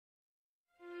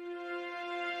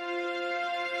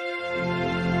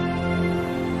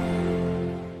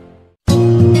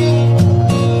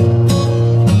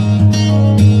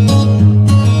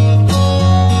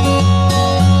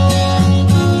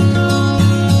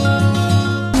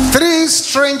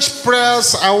strange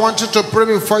prayers I want you to pray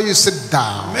before you sit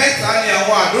down.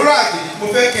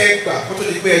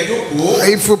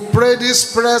 If you pray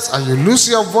these prayers and you lose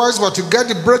your voice but you get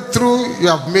the breakthrough, you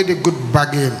have made a good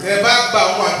bargain.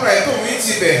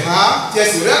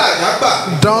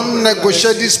 Don't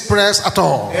negotiate these prayers at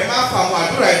all.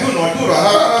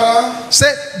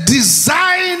 Say,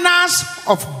 designers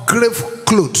of grave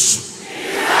clothes,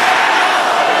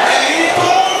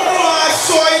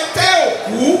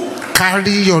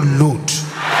 carry your load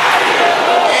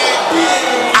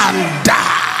and die.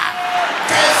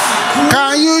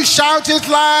 Can you shout it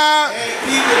loud?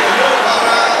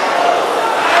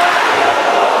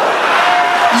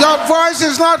 Your voice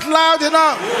is not loud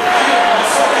enough.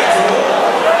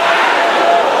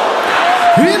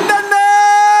 In the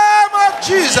name of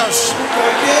Jesus.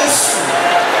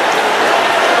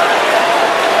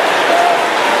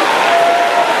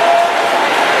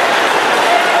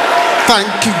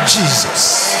 Thank you,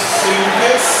 Jesus.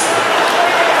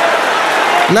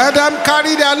 Let them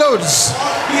carry their loads.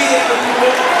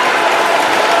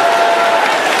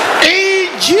 In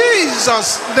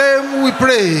Jesus' name we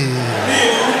pray.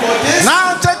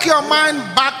 Now take your mind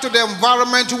back to the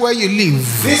environment where you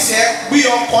live,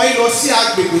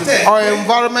 or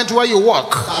environment where you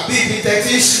work.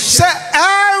 Say,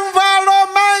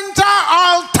 environmental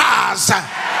altars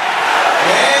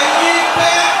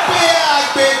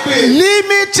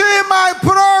limiting my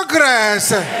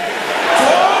progress,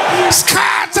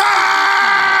 scatter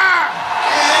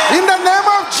in the name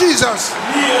of Jesus.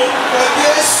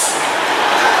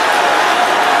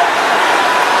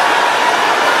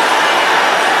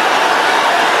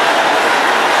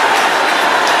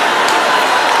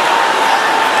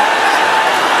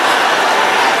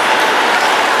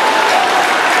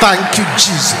 Thank you,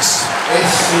 Jesus.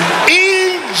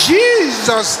 In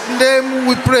Jesus' name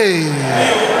we pray.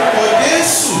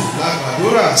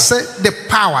 Say, the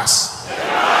powers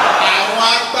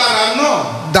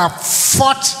that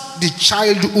fought the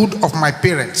childhood of my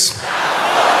parents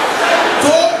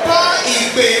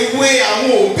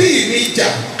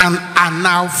and are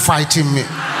now fighting me.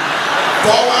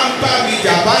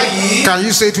 Can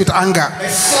you say it with anger?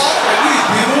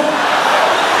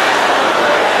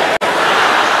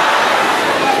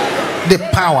 The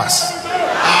powers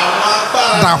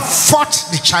that fought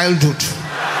the childhood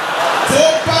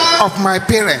of my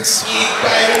parents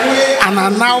and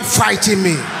are now fighting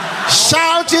me.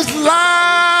 Shout it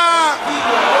loud.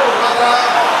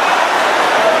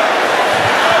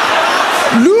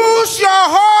 Lose your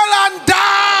hold and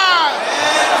die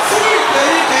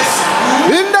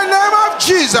in the name of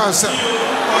Jesus.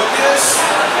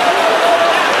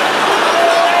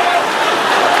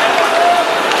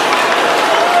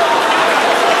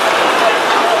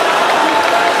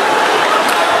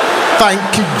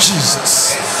 Thank you,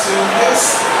 Jesus.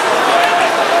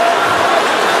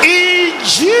 In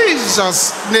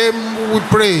Jesus' name we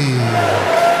pray.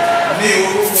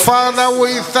 Father,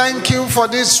 we thank you for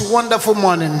this wonderful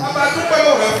morning.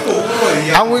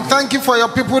 And we thank you for your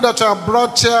people that you have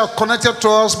brought here, connected to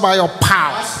us by your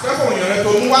power.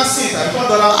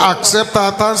 Accept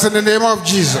our thanks in the name of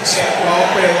Jesus.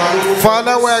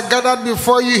 Father, we are gathered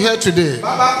before you here today.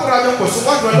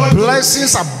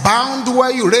 Blessings abound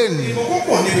where you reign,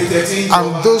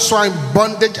 and those who are in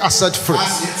bondage are set free.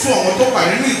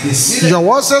 Your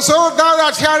word says, "Oh, thou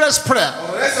that hearest prayer,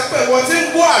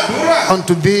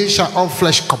 unto thee shall all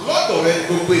flesh come."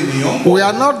 We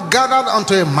are not gathered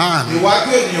unto a man.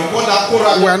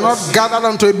 We are not gathered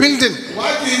unto a building.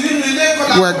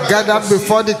 We are gathered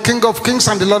before the King of Kings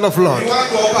and the Lord of Lords.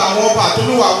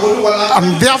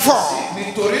 And therefore,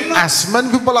 as many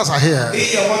people as are here,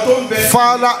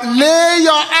 Father, lay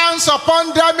your hands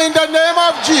upon them in the name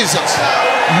of Jesus.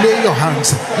 Lay your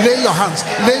hands, lay your hands,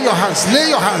 lay your hands, lay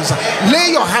your hands,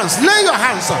 lay your hands, lay your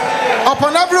hands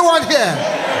upon everyone here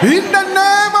in the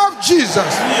name of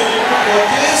Jesus.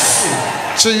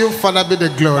 To you, Father, be the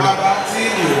glory.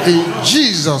 In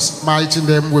Jesus' mighty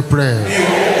name we pray.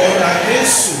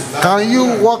 Can you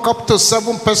walk up to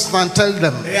 7 persons and tell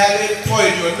them,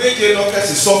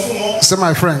 say,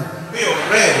 my friend,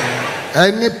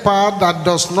 any power that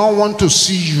does not want to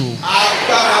see you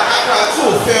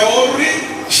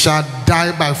shall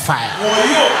die by fire.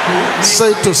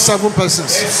 Say it to 7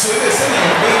 persons.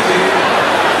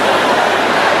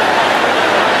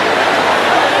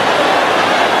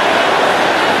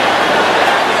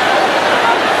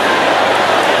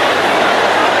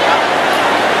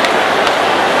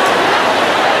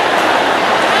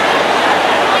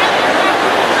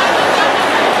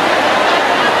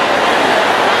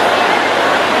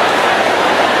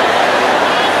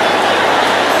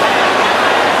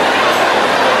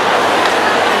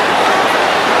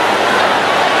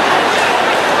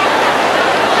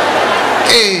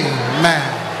 Amen.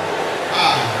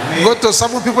 Go to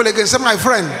 7 people again. Say, my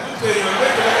friend,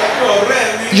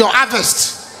 your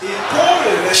harvest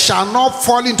shall not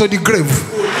fall into the grave.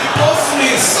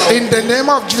 In the name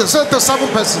of Jesus. Say to 7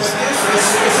 persons.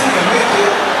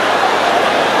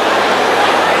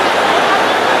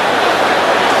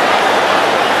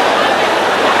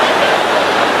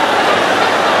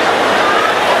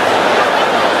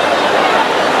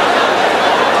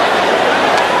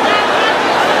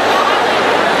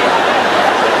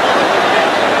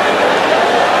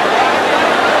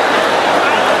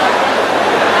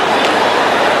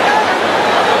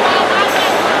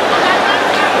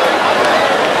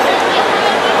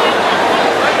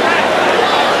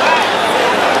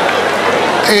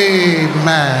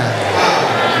 Amen.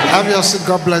 Have your seat.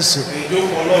 God bless you.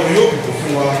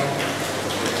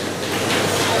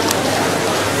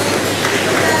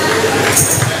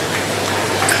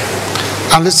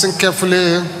 And listen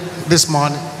carefully this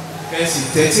morning.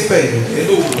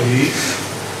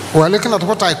 We're looking at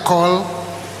what I call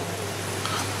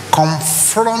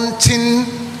confronting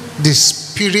the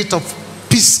spirit of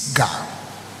Pisgah.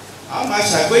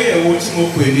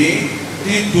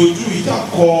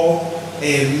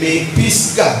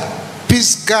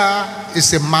 Pisgah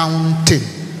is a mountain,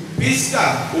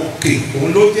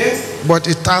 but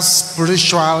it has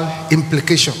spiritual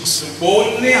implications.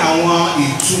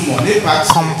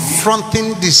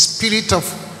 Confronting the spirit of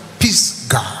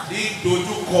Pisgah.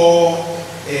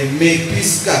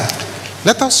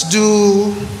 Let us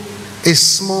do a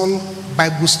small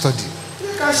Bible study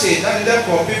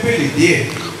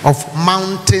of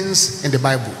mountains in the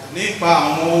Bible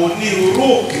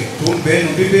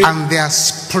and their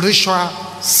spiritual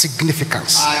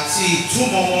significance.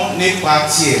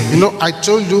 You know, I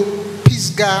told you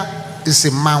Pisgah is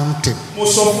a mountain.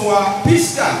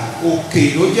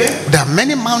 There are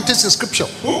many mountains in scripture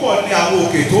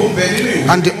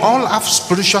and they all have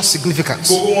spiritual significance.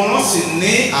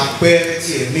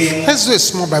 Let's do a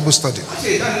small Bible study.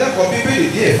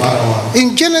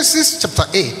 In Genesis chapter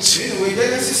 8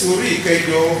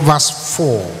 verse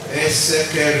 4.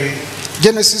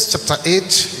 Genesis chapter 8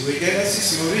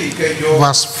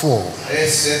 verse 4.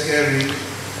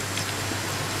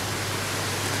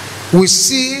 We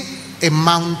see a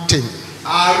mountain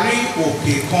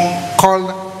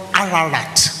called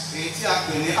Ararat.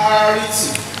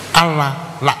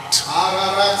 Ararat.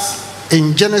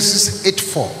 In Genesis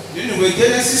 8:4.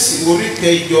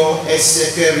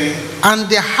 And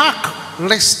the ark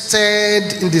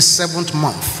rested in the 7th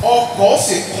month.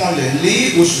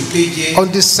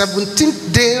 On the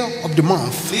 17th day of the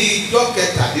month,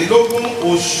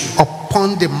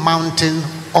 upon the mountain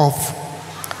of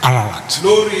Ararat.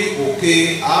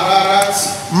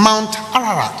 Mount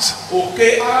Ararat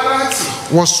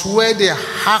was where the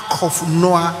ark of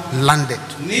Noah landed.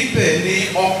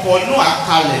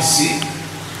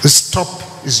 He stopped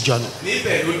his journey.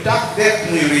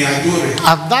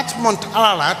 At that Mount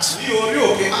Ararat,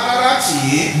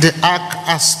 the ark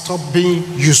has stopped being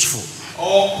useful.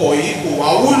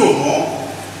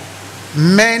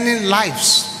 Many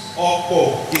lives,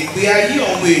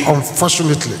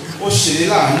 unfortunately,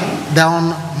 they're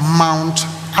on Mount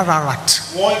Ararat.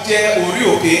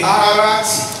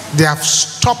 They have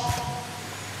stopped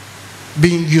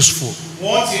being useful.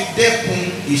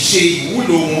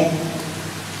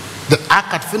 The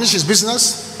ark had finished his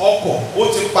business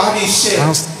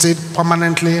and stayed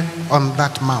permanently on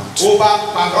that mount.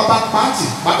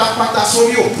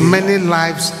 Many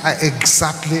lives are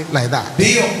exactly like that.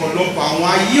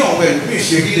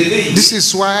 This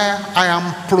is why I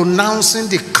am pronouncing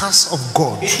the curse of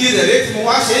God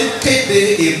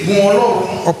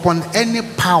upon any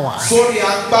power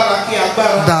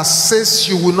that says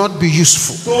you will not be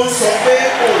useful.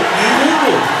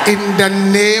 In the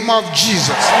name of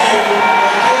Jesus.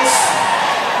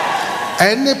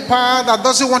 Any power that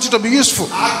doesn't want you to be useful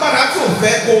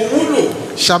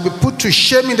shall be put to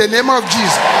shame in the name of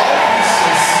Jesus.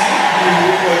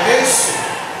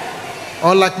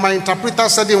 Or like my interpreter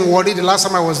said in Wari the last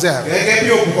time I was there,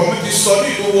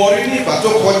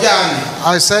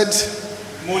 I said,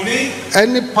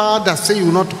 any power that says you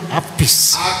will not have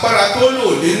peace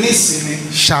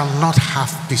shall not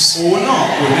have peace.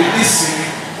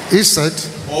 He said,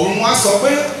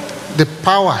 the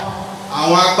power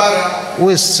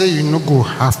we say you no go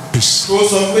have peace,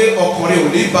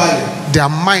 their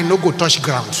mind no go touch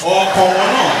ground.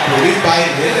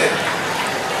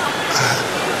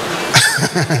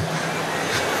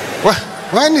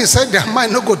 When he said their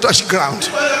mind no go touch ground,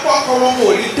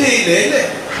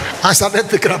 I started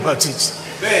thinking about it.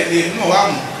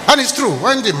 And it's true,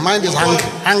 when the mind is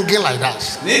hanging like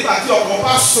that,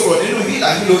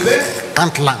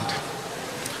 can't land.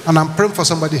 And I'm praying for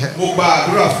somebody here.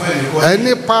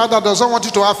 Any power that doesn't want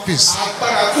you to have peace,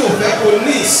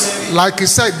 like he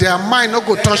said, their mind not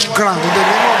go touch ground in the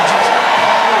name of Jesus.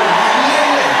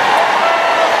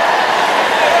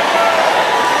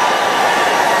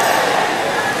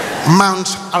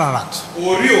 Mount Ararat.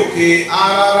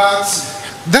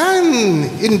 Then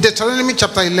in Deuteronomy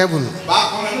chapter 11,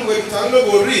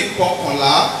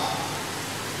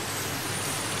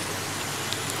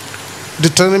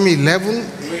 Deuteronomy 11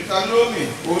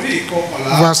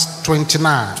 verse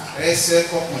 29.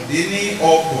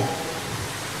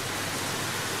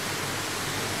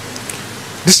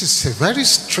 This is a very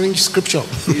strange scripture.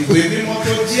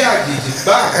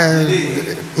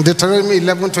 Deuteronomy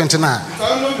 11:29.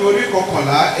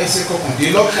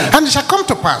 And it shall come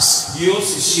to pass,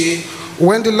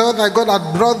 when the Lord thy God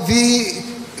hath brought thee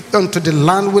unto the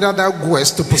land whither thou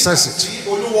goest to possess it,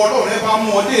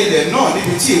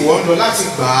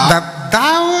 that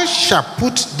thou shalt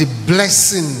put the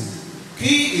blessing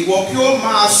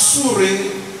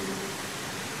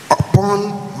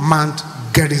upon Mount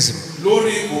Gerizim,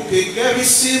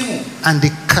 and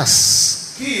the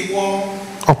curse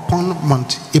upon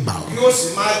Mount Ebal.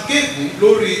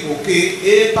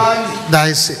 There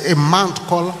is a mount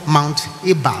called Mount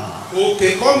Ebal,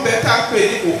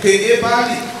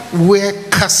 where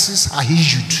curses are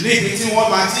issued.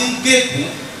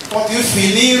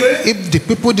 If the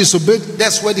people disobey,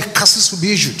 that's where the curses will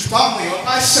be issued.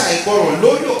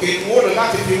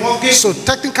 So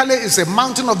technically it's a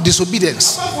mountain of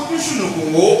disobedience,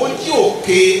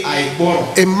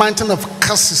 a mountain of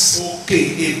curses,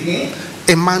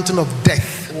 a mountain of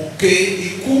death,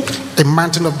 a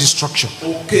mountain of destruction.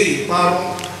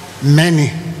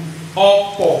 Many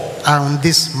are on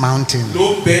this mountain.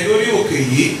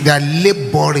 They are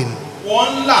laboring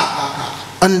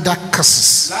under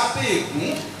curses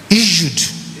issued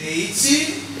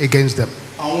against them.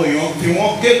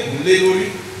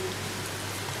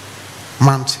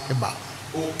 Mount Ebal.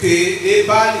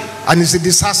 And it's a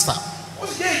disaster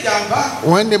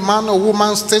when the man or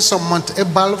woman stays on Mount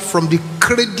Ebal from the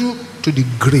cradle to the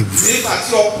grave.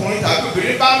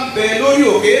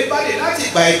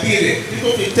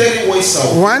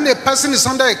 When a person is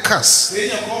under a curse,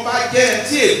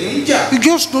 you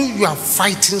just know you are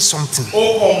fighting something. You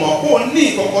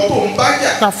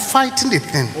are fighting the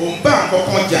thing.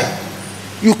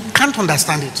 You can't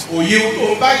understand it.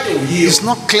 It's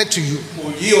not clear to you.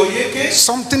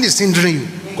 Something is hindering you.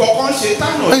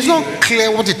 It's not clear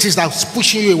what it is that's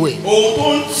pushing you away.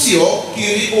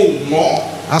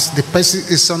 As the person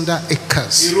is under a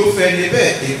curse,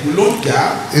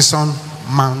 it's on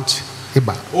Mount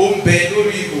Ebal.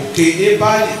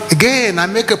 Again, I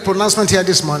make a pronouncement here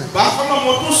this morning.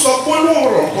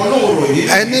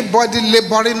 Anybody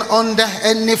laboring under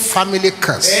any family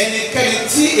curse,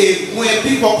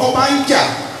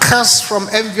 curse from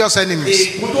envious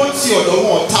enemies,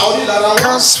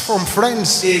 curse from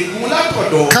friends,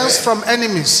 curse from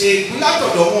enemies,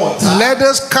 let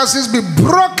those curses be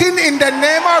broken in the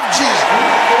name of Jesus.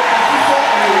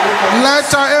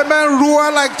 Let our amen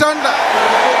roar like thunder.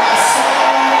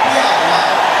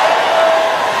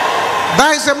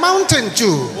 There is a mountain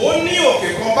too,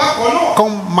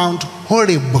 called Mount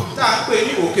Horeb,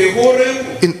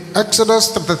 in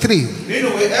Exodus chapter 3.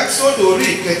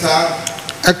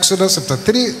 Exodus chapter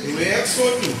 3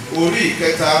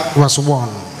 verse 1.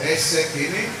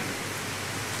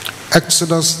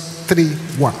 Exodus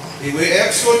 3:1.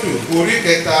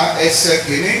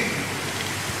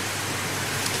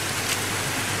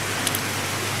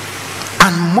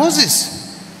 And Moses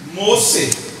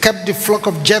kept the flock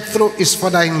of Jethro, his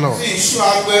father-in-law,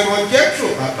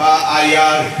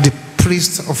 the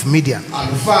priest of Midian,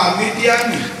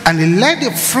 and he led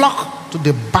the flock to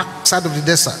the backside of the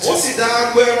desert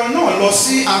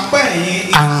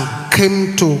and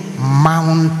came to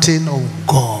mountain of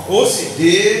God,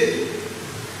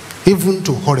 even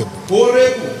to Horeb,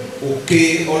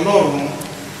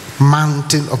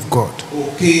 mountain of God.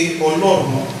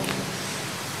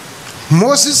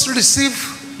 Moses received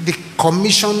the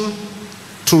commission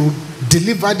to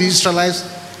deliver the Israelites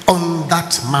on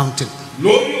that mountain.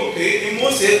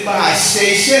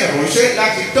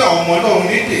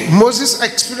 Moses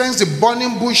experienced the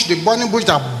burning bush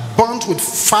that burnt with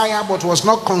fire but was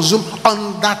not consumed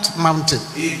on that mountain.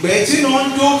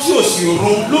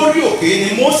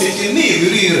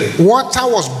 Water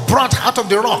was brought out of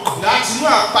the rock on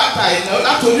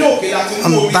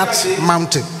that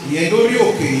mountain.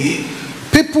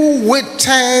 People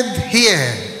waited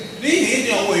here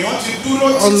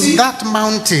On that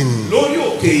mountain,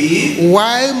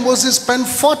 while Moses spent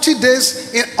 40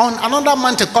 days on another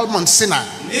mountain called Mount Sinai.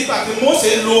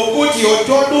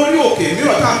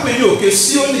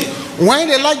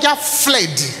 When Elijah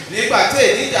fled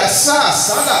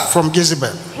from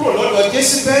Jezebel,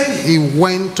 he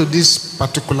went to this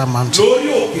particular mountain,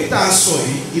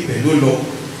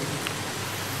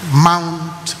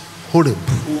 Mount Horeb,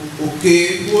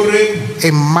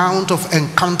 a mount of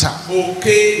encounter,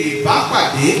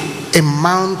 a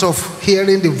mount of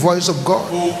hearing the voice of God,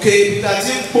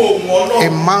 a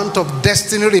mount of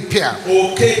destiny repair,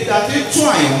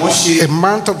 a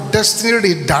mount of destiny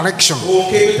redirection,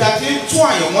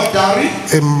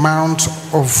 a mount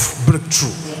of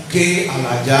breakthrough.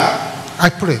 I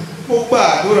pray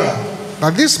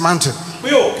that this mountain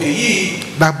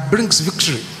that brings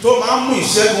victory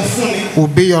will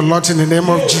be your lot in the name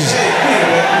of Jesus.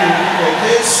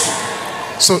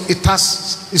 So it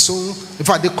has its own, in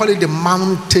fact, they call it the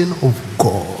mountain of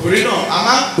God.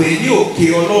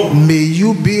 May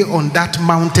you be on that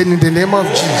mountain in the name of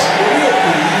Jesus.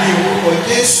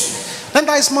 Then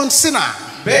there is Mount Sinai.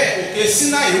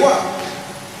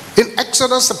 In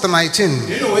Exodus chapter 19,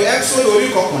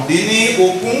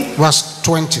 verse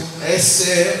 20.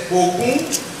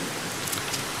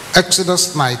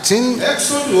 Exodus 19,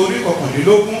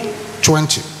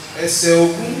 20.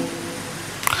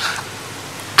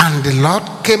 And the Lord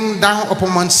came down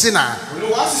upon Mount Sinai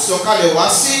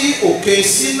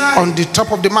on the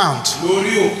top of the mount.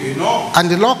 And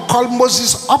the Lord called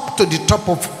Moses up to the top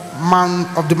of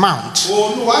the mount.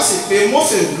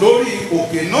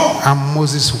 And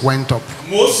Moses went up.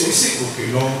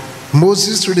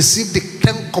 Moses received the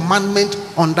 10 commandments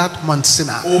on that Mount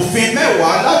Sinai.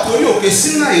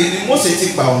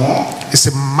 It's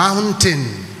a mountain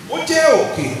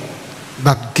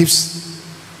that gives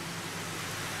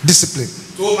discipline,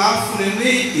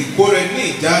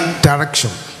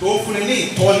 direction.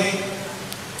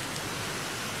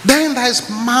 Then there is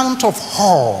Mount of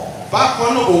Hor.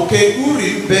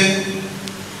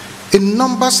 In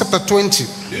Numbers chapter 20,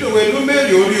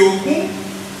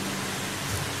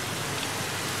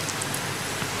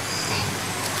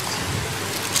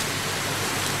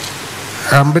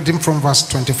 I'm reading from verse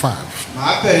 25.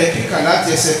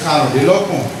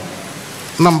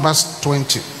 Numbers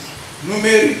 20.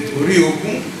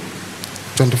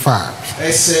 25.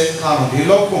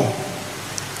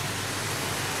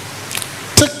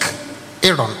 Take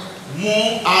Aaron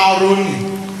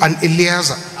and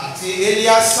Eleazar,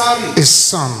 his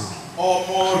son,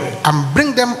 and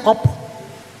bring them up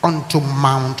unto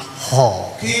Mount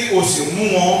Hor,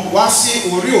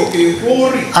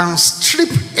 and strip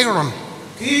Aaron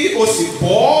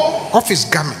of his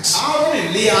garments,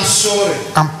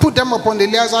 and put them upon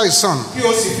Eleazar his son,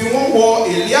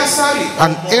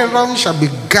 and Aaron shall be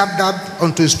gathered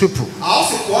unto his people,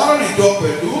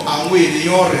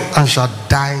 and shall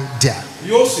die there.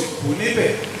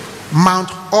 Mount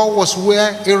Hor was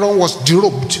where Aaron was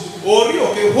derobed.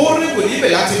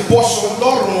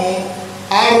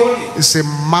 It's a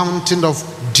mountain of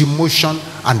demotion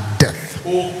and death.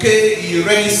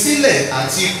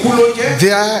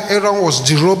 There Aaron was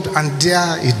derobed, and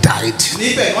there he died.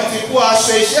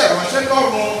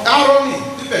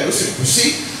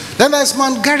 Then there's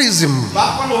Mount Gerizim,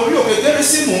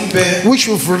 which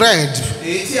we've read.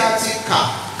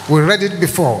 We read it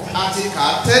before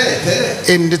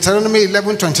in Deuteronomy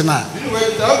 11:29.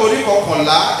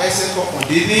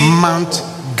 Mount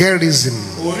Gerizim.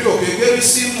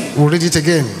 We'll read it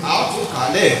again.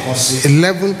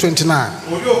 11:29.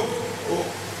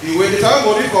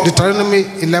 Deuteronomy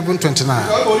 11:29.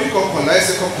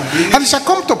 And it shall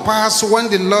come to pass, when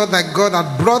the Lord thy God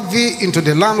hath brought thee into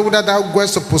the land whither thou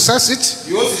goest to possess it,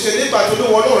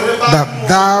 that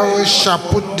thou shalt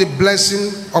put the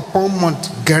blessing upon Mount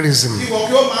Gerizim.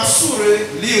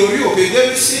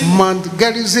 Mount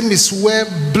Gerizim is where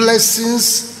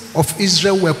blessings of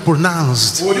Israel were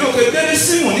pronounced.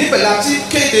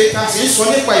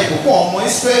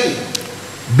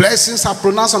 Blessings are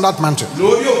pronounced on that mountain.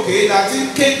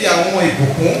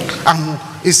 And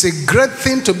it's a great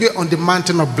thing to be on the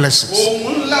mountain of blessings.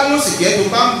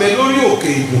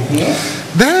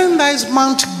 Then there is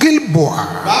Mount Gilboa.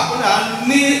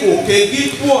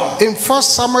 In 1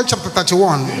 Samuel chapter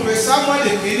 31.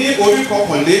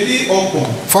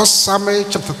 1 Samuel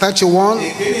chapter 31.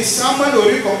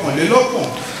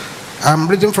 I'm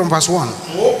reading from verse 1.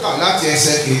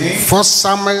 1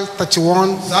 Samuel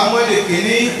 31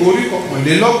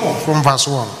 from verse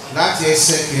 1.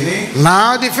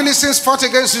 Now the Philistines fought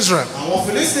against Israel.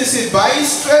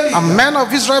 And men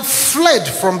of Israel fled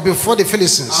from before the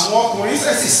Philistines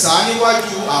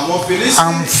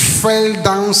and fell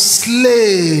down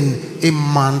slain in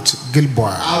Mount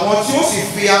Gilboa.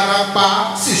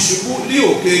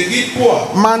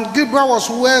 Mount Gilboa was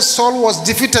where Saul was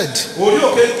defeated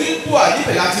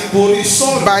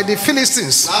by the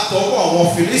Philistines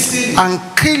and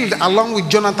killed along with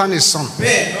Jonathan his son.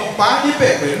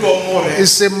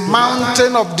 It's a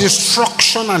mountain of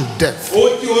destruction and death.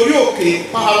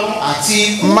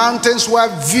 Mountains where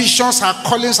visions and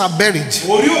callings are buried.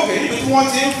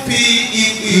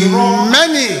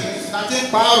 Many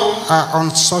are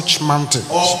on such mountains.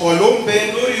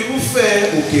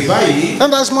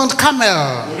 Then there's Mount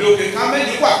Carmel.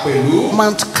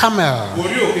 Mount Carmel.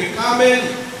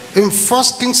 In 1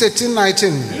 Kings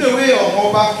 18:19.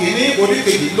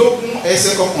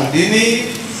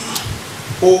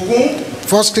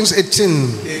 1 Kings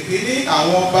 18:19.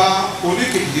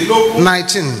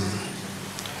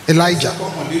 Elijah.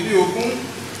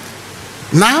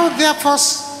 Now therefore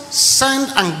send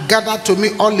and gather to me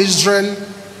all Israel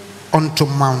unto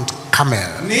Mount Carmel.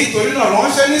 And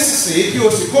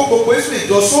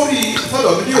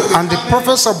the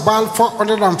prophets of Baal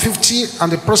 450,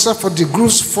 and the prophets for the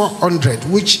groves 400,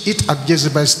 which eat at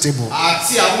Jezebel's table.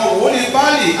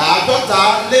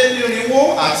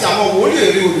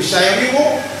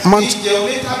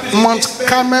 Mount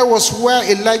Carmel was where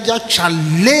Elijah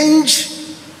challenged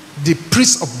the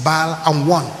priests of Baal and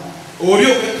won. It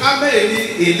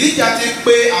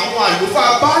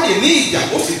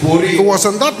was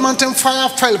on that mountain fire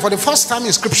fell for the first time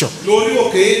in scripture.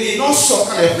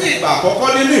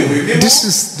 This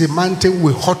is the mountain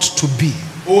we ought to be,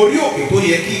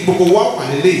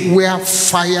 where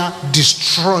fire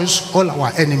destroys all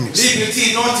our enemies.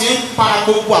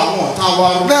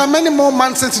 There are many more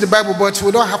mountains in the Bible, but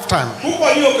we don't have time.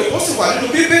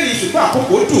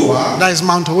 There is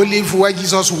Mount Olive, where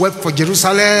Jesus wept for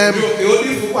Jerusalem.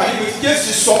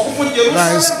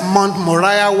 There is Mount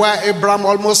Moriah, where Abraham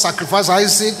almost sacrificed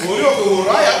Isaac.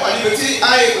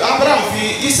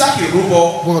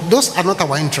 But those are not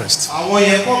our interests.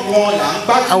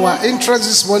 Our interest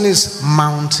this one is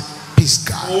Mount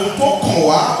Pisgah,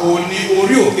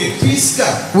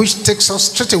 which takes us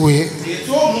straight away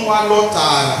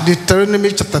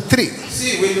Deuteronomy chapter 3,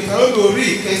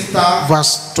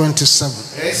 verse 27.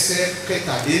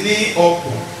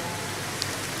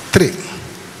 3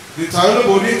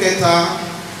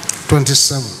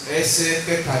 27.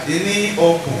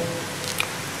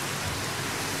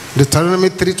 Deuteronomy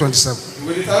 3:27.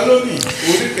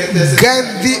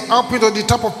 Get thee up into the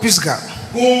top of Pisgah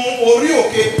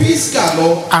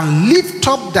and lift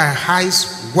up thy eyes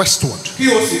westward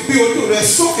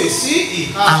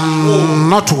and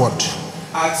northward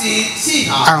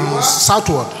and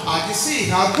southward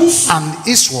and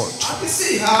eastward,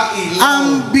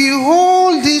 and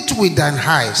behold it with thine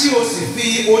eyes,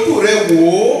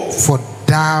 for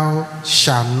thou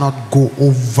shalt not go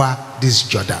over this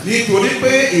Jordan.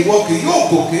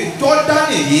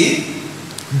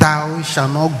 Thou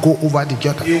shalt not go over the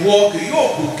Jordan.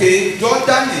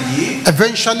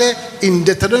 Eventually, in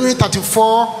Deuteronomy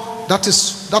 34,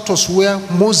 that was where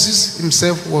Moses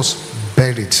himself was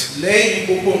buried.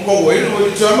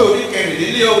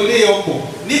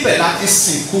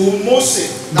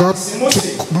 God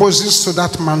took Moses to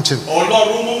that mountain.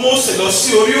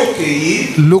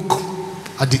 Look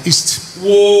at the east.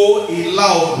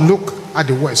 Look at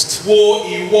the west.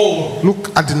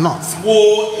 Look at the north.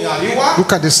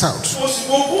 Look at the south.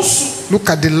 Look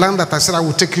at the land that I said I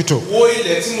will take you to.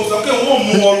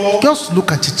 Just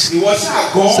look at it. Say,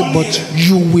 but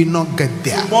you will not get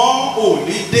there.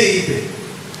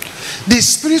 The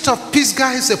spirit of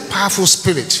Pisgah is a powerful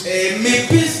spirit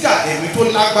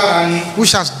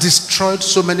which has destroyed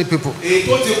so many people.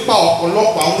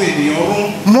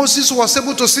 Moses was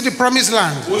able to see the promised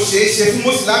land,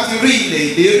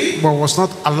 but was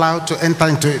not allowed to enter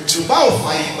into it.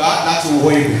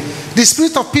 The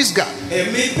spirit of Pisgah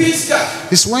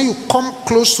is when you come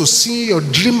close to seeing your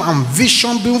dream and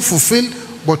vision being fulfilled,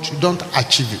 but you don't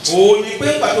achieve it.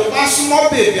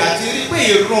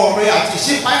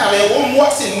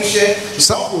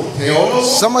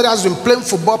 Somebody has been playing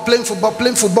football.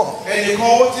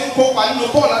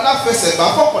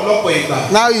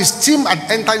 Now his team had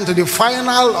entered into the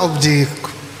final of the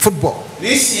football.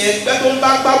 Maybe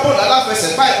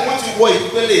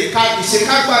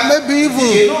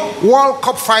even World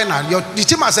Cup final, the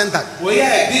team has entered.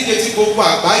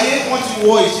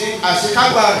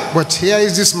 But here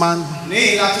is this man,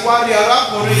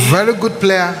 very good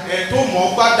player.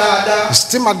 His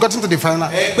team had gotten to the final.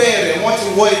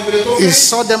 He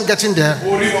saw them getting there,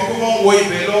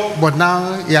 but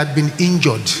now he had been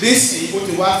injured.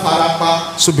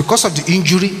 So because of the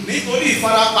injury,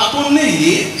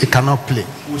 he cannot play.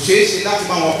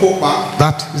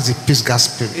 That is the Pisgah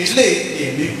spirit.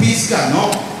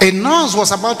 A nurse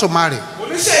was about to marry,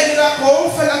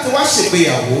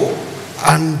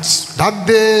 and that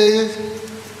day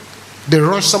they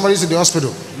rushed somebody to the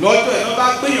hospital.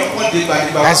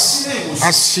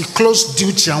 As she closed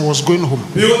duty and was going home,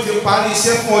 they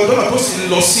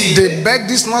begged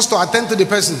this nurse to attend to the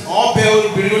person. He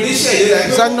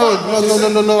said, no,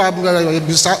 I'm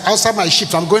outside my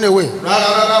shift, I'm going away. And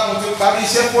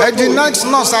the next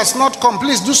nurse has not come.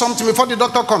 Please do something before the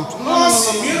doctor comes.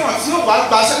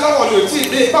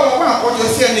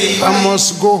 I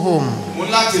must go home.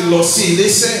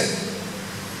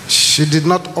 She did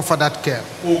not offer that care,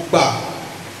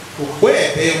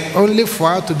 only for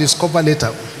her to discover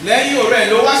later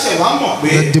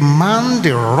that the man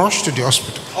they rushed to the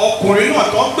hospital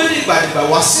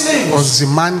was the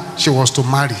man she was to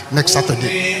marry next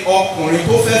Saturday.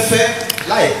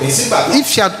 If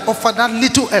she had offered that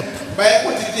little help,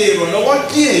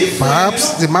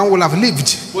 perhaps the man would have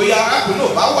lived.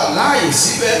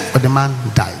 But the man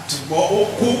died.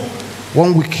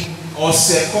 1 week,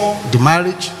 the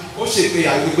marriage,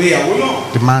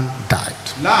 the man died.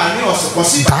 That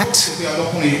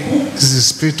is the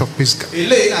spirit of Pisgah.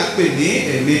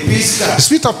 The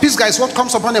spirit of Pisgah is what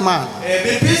comes upon a man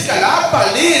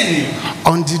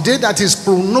on the day that his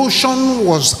promotion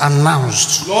was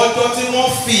announced.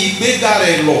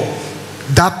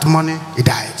 That morning he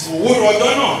died.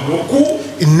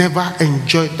 He never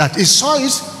enjoyed that. He saw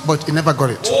it, but he never got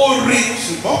it. So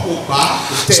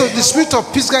the spirit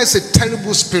of Pisgah is a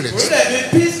terrible spirit.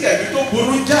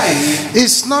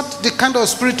 It's not the kind of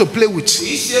spirit to play with.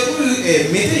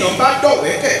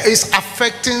 It's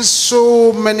affecting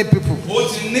so many people.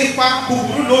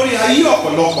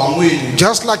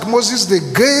 Just like Moses, they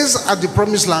gaze at the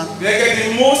promised land,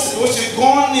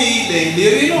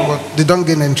 but they don't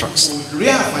gain entrance.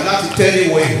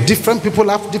 Different people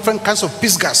have different kinds of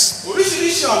Pisgahs,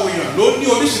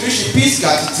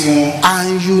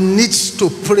 and you need to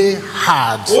pray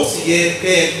hard.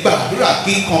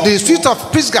 The spirit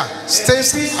of Pisgah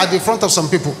stays at the front of some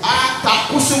people.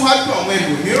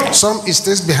 Some it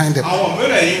stays behind them.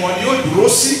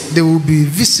 They will be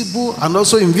visible and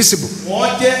also invisible.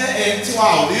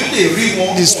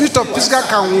 The spirit of Pisgah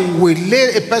can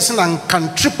waylay a person and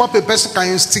can trip up a person, can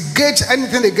instigate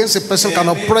anything against a person, can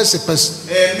oppress a person.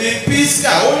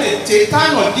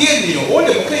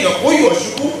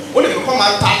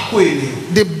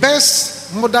 The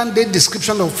best modern day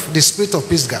description of the spirit of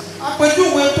Pisgah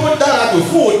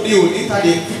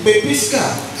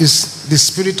is the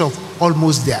spirit of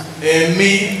almost there.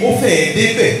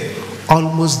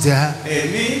 Almost there,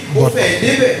 but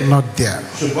not there.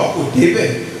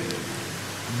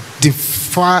 The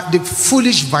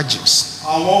foolish virgins,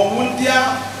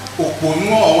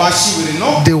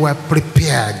 they were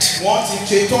prepared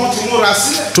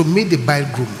to meet the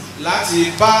bridegroom.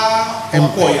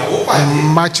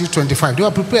 In Matthew 25, they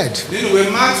were prepared.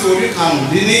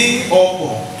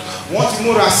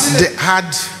 They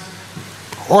had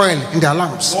oil in their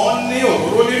lamps.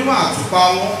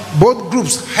 Both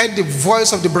groups heard the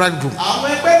voice of the bridegroom.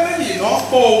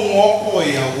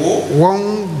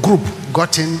 One group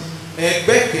got in.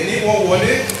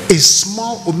 A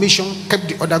small omission kept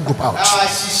the other group out.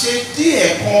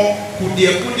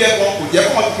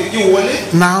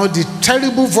 Now the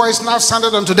terrible voice now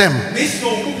sounded unto them,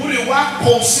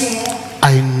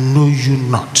 I know you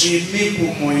not.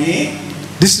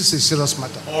 This is a serious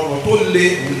matter.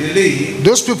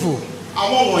 Those people,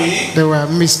 they were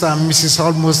Mr. and Mrs.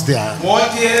 almost there,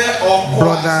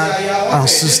 brother and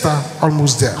sister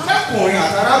almost there.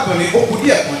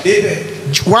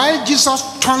 Why Jesus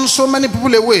turned so many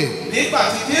people away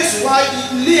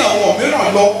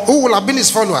who will have been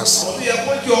his followers?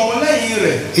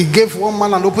 He gave one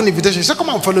man an open invitation. He said, come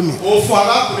and follow me.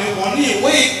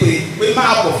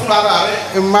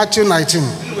 In Matthew 19,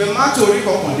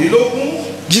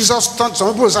 Jesus turned some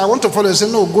people and said, I want to follow. He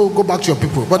said, no, go back to your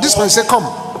people. But this man said, come.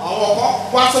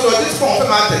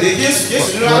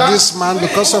 But this man,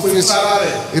 because of his,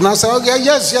 said, okay,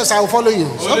 yes, I'll follow you.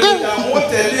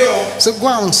 Okay. So go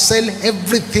and sell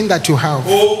everything that you have.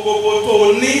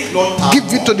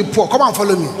 Give it to the poor. Come and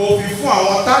follow me.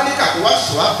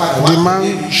 The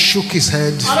man shook his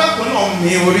head.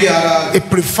 He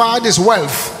preferred his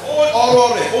wealth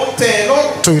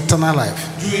to eternal life.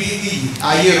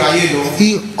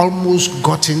 He almost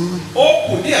got in,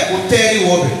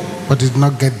 but did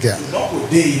not get there.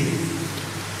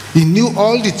 He knew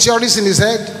all the theories in his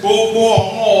head,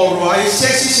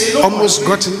 almost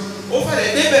got in,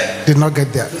 did not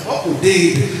get there.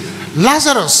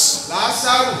 Lazarus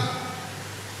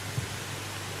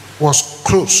was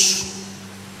close,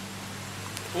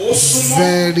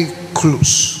 very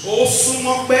close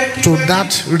to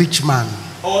that rich man.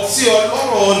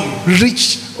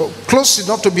 Rich, close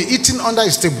enough to be eaten under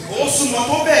his table.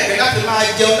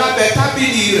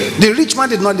 The rich man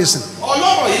did not listen.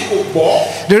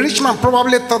 The rich man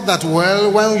probably thought that,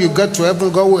 well, when you get to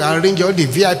heaven, God will arrange all the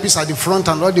VIPs at the front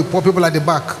and all the poor people at the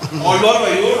back.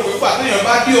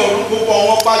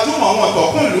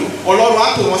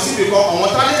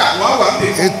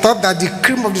 He thought that the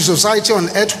cream of the society on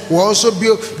earth will also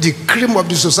be the cream of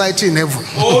the society in heaven.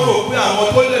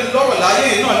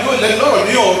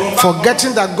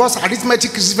 Forgetting that God's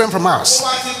arithmetic is different from ours.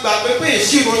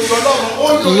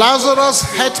 Lazarus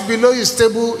hit below his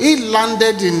table. He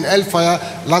landed in hellfire.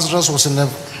 Lazarus was in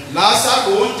heaven.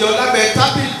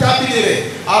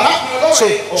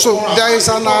 So there is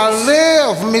an array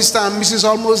of Mr. and Mrs.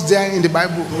 almost there in the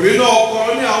Bible.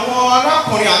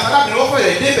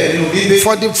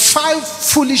 For the 5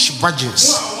 foolish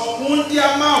virgins,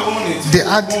 they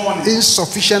had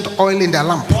insufficient oil in their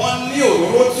lamp.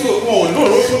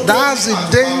 That's the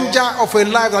danger of a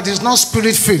life that is not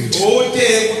spirit-filled.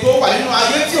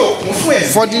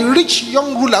 For the rich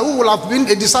young ruler who will have been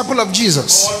a disciple of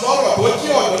Jesus,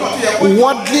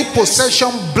 worldly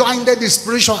possession blinded his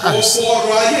spiritual eyes.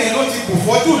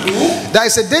 There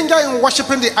is a danger in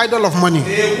worshiping the idol of money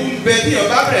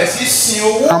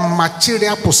and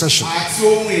material possession.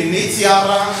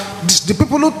 The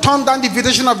people who turned down the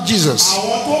invitation of Jesus,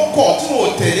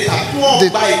 they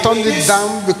turned it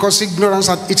down because ignorance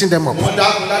had eaten them up.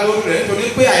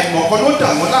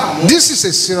 This is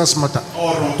a serious matter.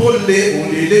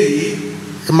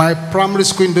 In my primary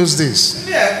school in those days,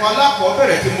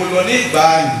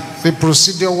 the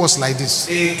procedure was like this.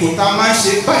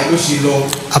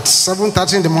 At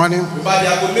 7:30 in the morning,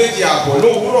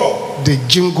 they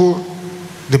jingle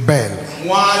the bell.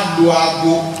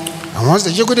 And once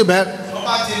they jingle the bell,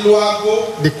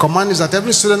 the command is that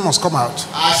every student must come out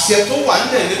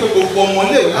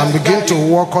and begin to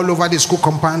walk all over the school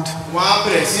compound,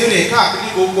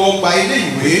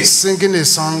 singing a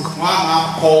song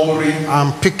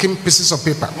and picking pieces of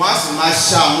paper.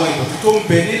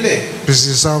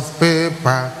 Pieces of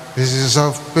paper, pieces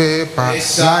of paper,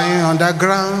 lying on the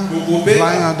ground,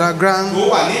 lying on the ground.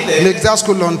 Make that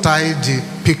school untidy.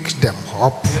 Pick them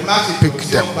up, pick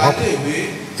them up.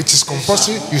 It is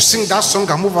compulsory. You sing that song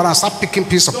and move around and start picking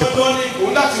pieces of paper.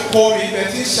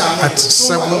 At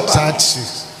 7:30.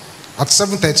 At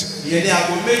 7:30.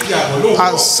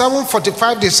 At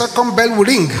 7:45, the second bell will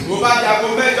ring.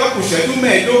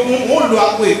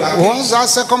 Once that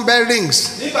second bell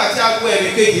rings,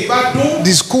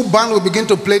 the school band will begin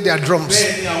to play their drums.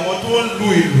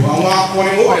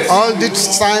 All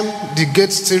this time, the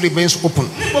gate still remains open.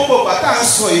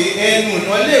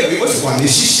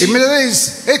 Immediately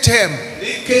it's 8 a.m.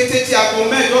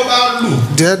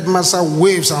 The headmaster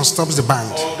waves and stops the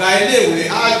band.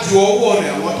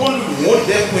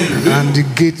 And the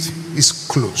gate is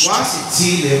closed.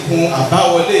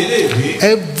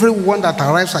 Everyone that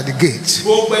arrives at the gate,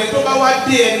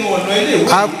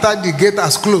 after the gate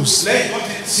has closed,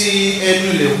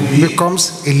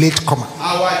 becomes a late comer.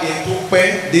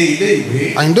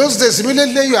 And in those days,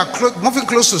 immediately you are moving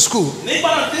close to school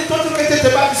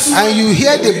and you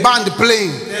hear the band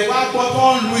playing,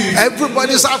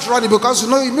 everybody starts running because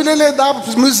immediately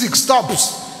that music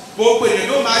stops.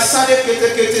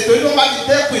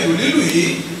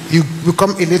 You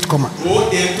become a late comer.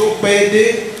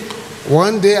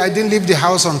 One day I didn't leave the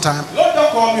house on time.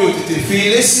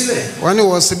 When it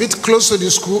was a bit close to the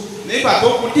school,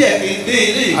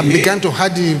 I began to hear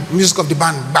the music of the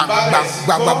band. Bang, bang,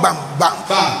 bang, bang, bang, bang.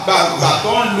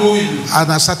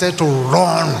 And I started to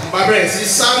run.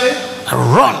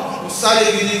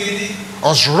 I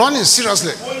was running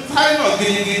seriously.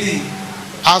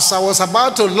 As I was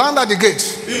about to land at the gate,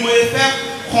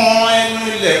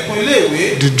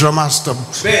 the drummer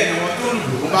stopped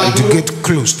and the gate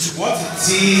closed.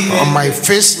 On my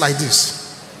face like this,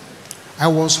 I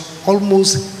was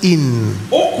almost in.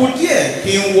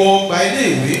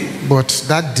 But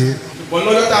that day,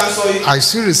 I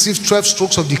still received 12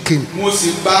 strokes of the cane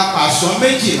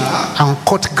and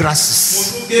cut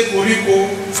grasses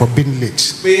for being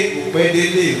late.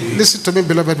 Listen to me,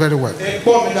 beloved, very well.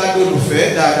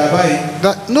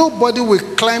 That nobody will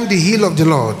climb the hill of the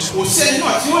Lord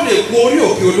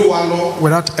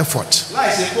without effort.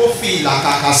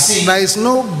 There is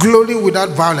no glory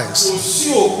without violence.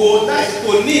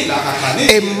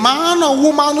 A man or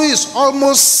woman who is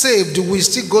almost saved will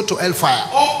still go to hellfire.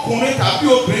 A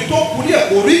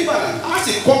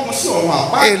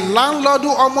landlord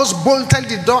who almost bolted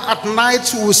the door at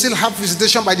night will still have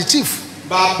visitation by the thief.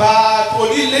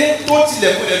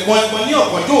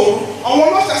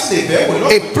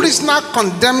 A prisoner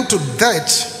condemned to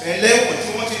death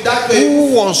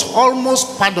who was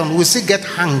almost pardoned will still get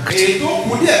hanged.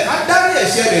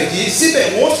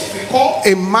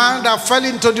 A man that fell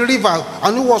into the river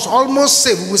and who was almost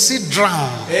saved will still drown.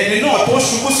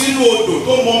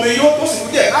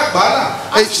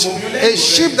 A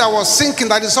ship that was sinking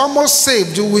that is almost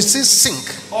saved will still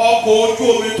sink. A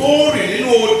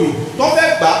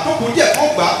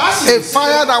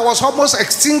fire that was almost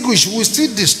extinguished will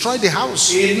still destroy the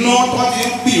house.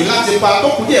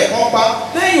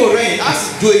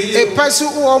 A person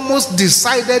who almost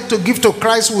decided to give to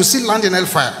Christ will still land in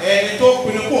hellfire.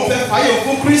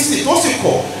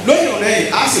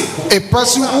 A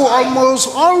person who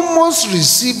almost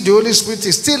received the Holy Spirit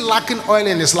is still lacking oil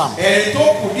in his lamp.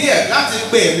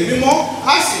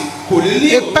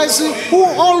 A person who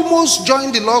almost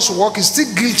joined the Lord's work is still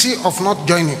guilty of not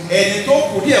joining.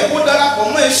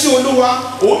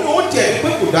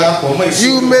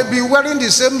 You may be wearing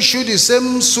the same shoe, the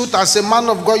same suit as a man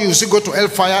of God, you still go to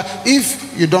hellfire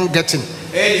if you don't get him.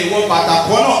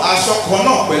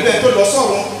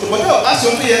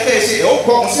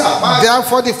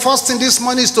 Therefore, the first thing this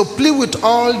morning is to plead with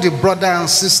all the brother and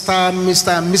sister,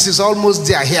 Mr. and Mrs. almost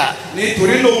there here,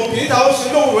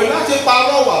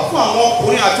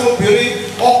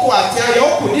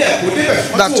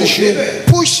 that you should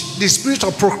push the spirit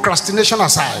of procrastination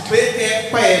aside,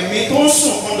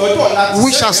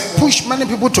 which has pushed many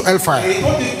people to hellfire.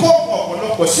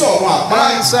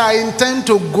 And say, I intend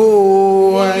to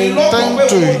go, I intend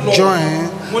to join,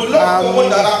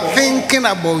 I'm thinking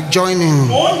about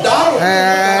joining,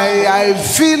 I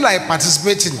feel like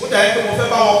participating.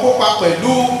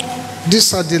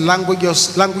 These are the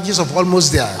languages of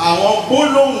almost there.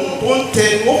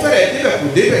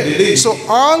 So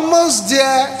almost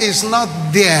there is not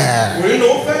there.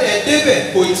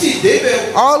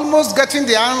 Almost getting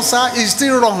the answer is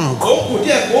still wrong.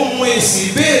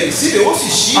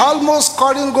 Almost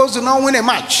scoring goals to not win a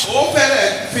match.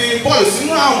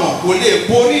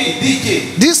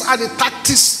 These are the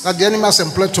tactics that the enemy has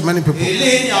employed to many people.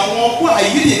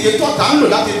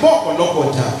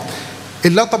 A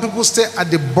lot of people stay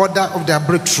at the border of their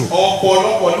breakthrough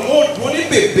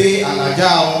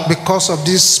because of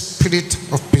this spirit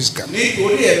of Pisgah.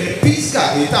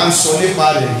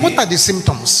 What are the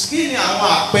symptoms?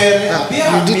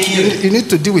 You need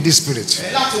to deal with this spirit.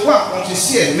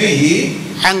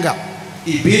 Anger.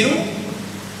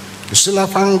 You still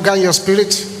have anger in your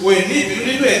spirit?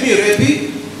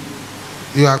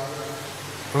 You are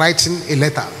writing a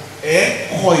letter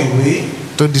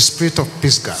to the spirit of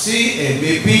Pisgah.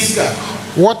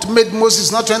 What made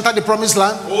Moses not to enter the promised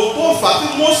land?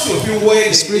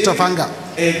 The spirit of anger.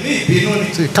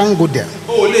 So you can't go there.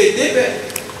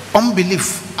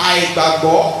 Unbelief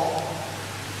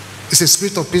is a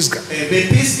spirit of Pisgah.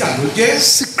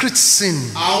 Secret sin.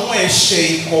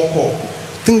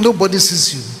 Think nobody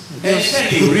sees you.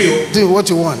 Do what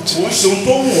you want.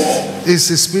 It's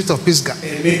a spirit of Pisgah.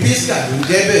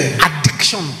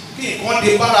 Addiction.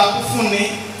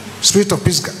 Spirit of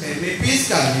Pisgah.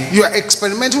 You are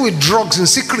experimenting with drugs in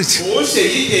secret. Spirit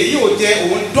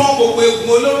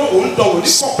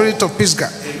of Pisgah.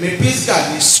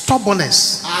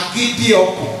 Stubbornness.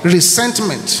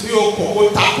 Resentment.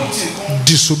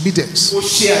 Disobedience.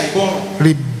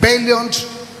 Rebellion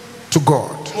to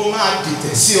God.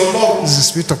 This is the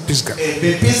spirit of Pisgah.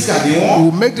 It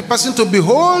will make the person to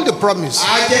behold the promise,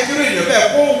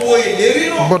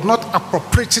 but not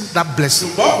appropriating that blessing.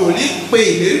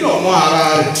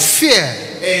 Fear,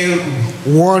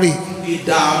 worry,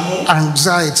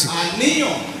 anxiety,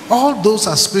 all those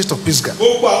are spirits of Pisgah.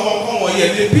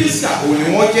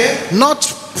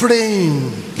 Not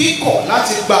praying,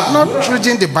 not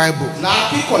reading the Bible,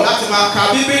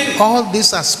 all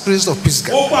these are spirits of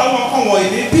Pisgah.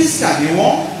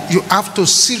 You have to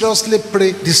seriously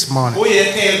pray this morning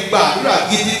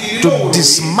to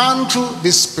dismantle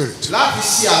this spirit.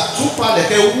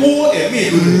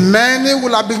 Many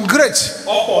will have been great,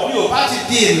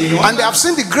 and they have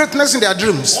seen the greatness in their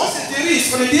dreams.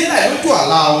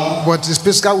 But the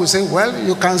spirit will say, well,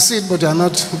 you can see it, but you are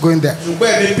not going there.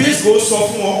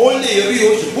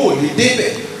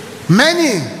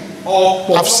 Many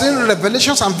have seen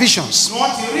revelations and visions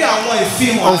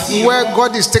of where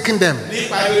God is taking them,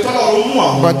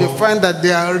 but they find that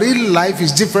their real life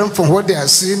is different from what they are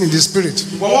seeing in the spirit.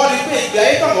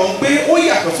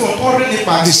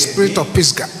 The spirit of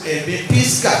Pisgah.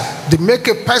 They make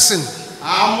a person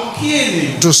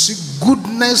to see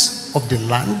goodness of the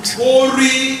land,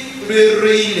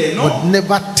 but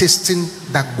never tasting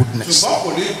that goodness.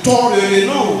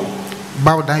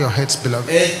 Bow down your heads, beloved.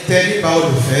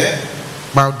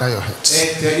 Bow down your heads.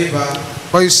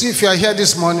 But you see, if you are here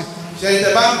this morning,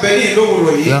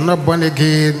 you are not born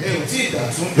again, you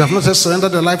have not just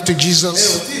surrendered your life to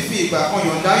Jesus,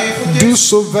 do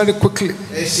so very quickly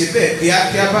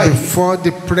before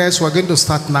the prayers we are going to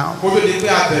start now.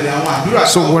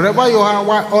 So wherever you are,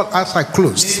 while all eyes are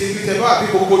closed,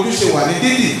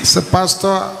 say,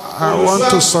 Pastor, I want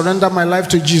to surrender my life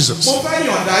to Jesus.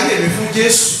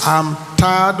 I'm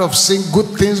tired of seeing good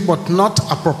things but not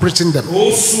appropriating them. And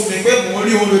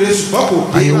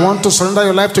you want to surrender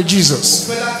your life to Jesus.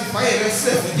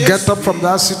 Get up from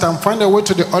that seat and find a way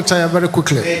to the altar here very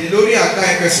quickly.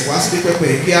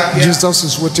 Jesus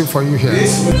is waiting for you here.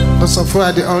 Those of you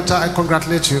at the altar, I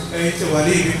congratulate you.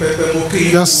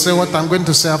 Just say what I'm going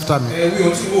to say after me.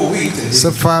 Say,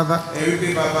 Father,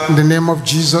 in the name of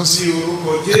Jesus, I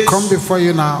come before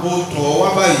you now.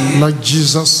 Lord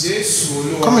Jesus,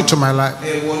 come into my life.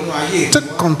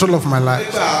 Take control of my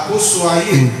life.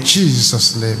 In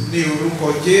Jesus' name.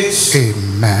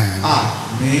 Amen.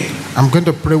 I'm going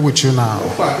to pray with you now.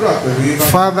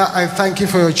 Father, I thank you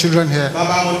for your children here.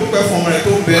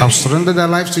 I've surrendered their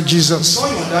lives to Jesus.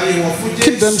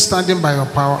 Keep them standing by your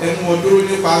power.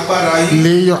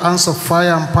 Lay your hands of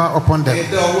fire and power upon them.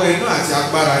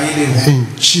 In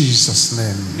Jesus'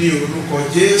 name.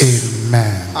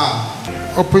 Amen.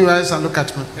 Open your eyes and look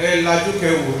at me.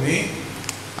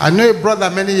 I know a brother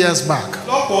many years back.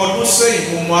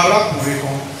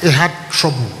 He had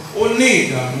trouble.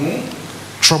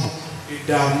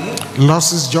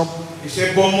 Lost his job.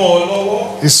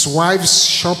 His wife's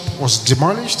shop was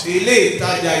demolished.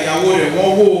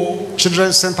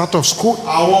 Children sent out of school.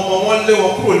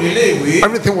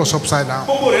 Everything was upside down.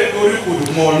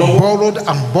 Borrowed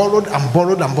and borrowed and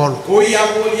borrowed and borrowed,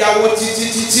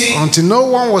 until no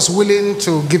one was willing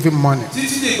to give him money.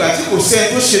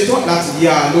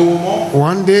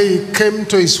 One day he came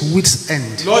to his wit's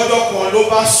end. He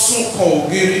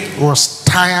was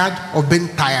tired of being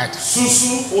tired. He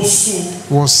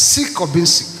was sick of being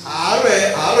sick.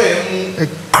 He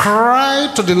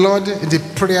cried to the Lord in the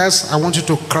prayers. I want you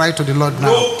to cry to the Lord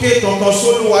now.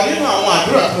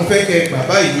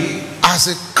 As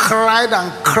he cried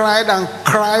and cried and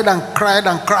cried and cried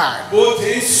and cried,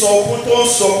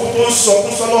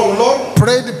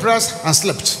 prayed the prayers and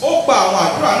slept.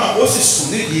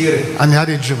 And he had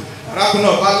a dream.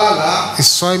 He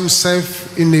saw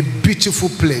himself in a beautiful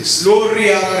place,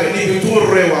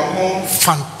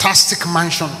 fantastic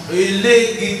mansion,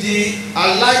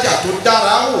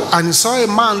 and he saw a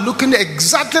man looking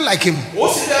exactly like him,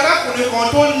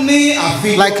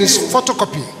 like his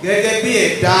photocopy,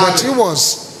 but he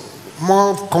was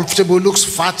more comfortable, looks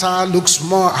fatter, looks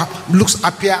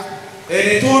happier,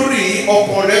 and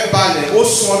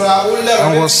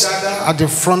was at the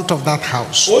front of that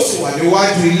house.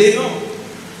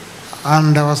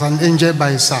 And there was an angel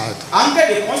by his side.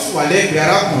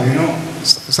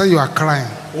 So you are crying.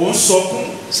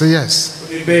 Say yes.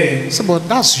 Say, but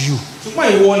that's you.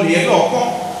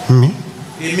 Me?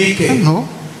 No.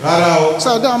 So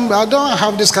I don't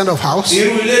have this kind of house.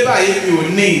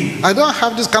 I don't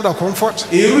have this kind of comfort. So,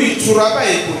 but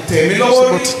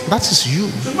that is you.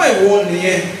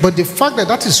 But the fact that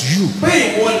that is you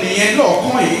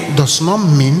does not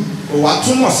mean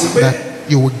that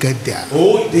you will get there.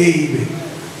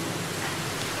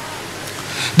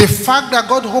 The fact that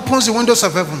God opens the windows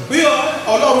of heaven and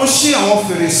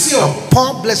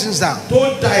pour blessings down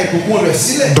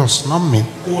does not mean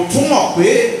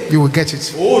you will get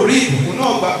it.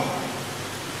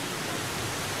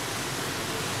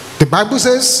 The Bible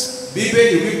says,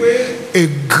 a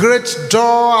great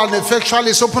door and effectual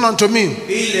is open unto me.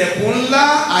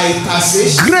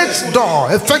 Great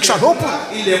door, effectual, open.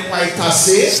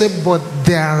 Say, but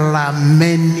there are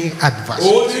many adversaries.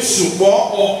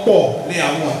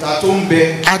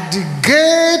 At the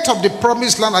gate of the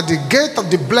promised land, at the gate of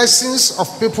the blessings of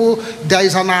people, there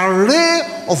is an array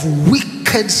of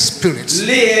wicked spirits.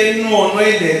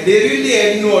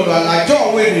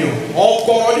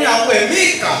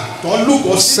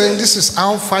 Saying this is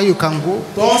how far you can go.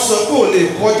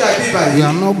 You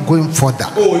are not going further.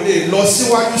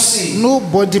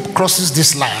 Nobody crosses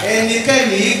this line.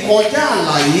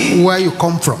 Where you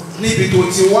come from.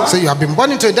 So you have been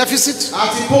born into a deficit.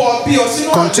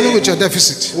 Continue with your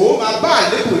deficit.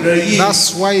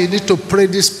 That's why you need to pray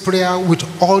this prayer with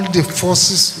all the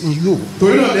forces in you.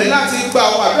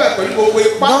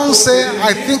 Don't say,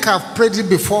 I think I've prayed it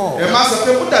before. Pray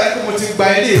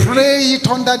it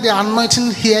under the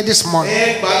anointing here this morning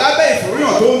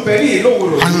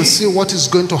and see what is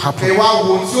going to happen.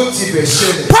 Powers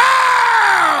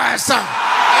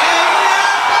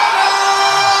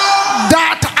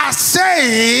that are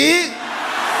saying,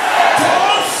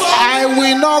 I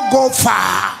will not go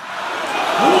far.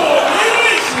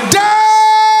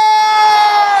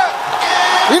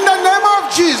 In the name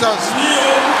of Jesus.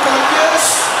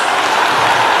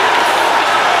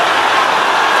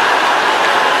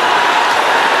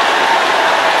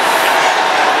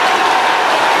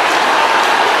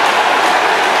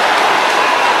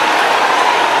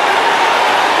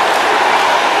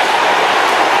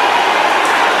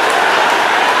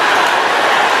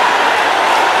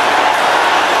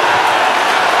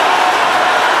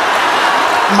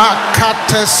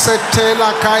 Makate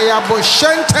setela kaya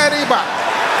boshenteriba.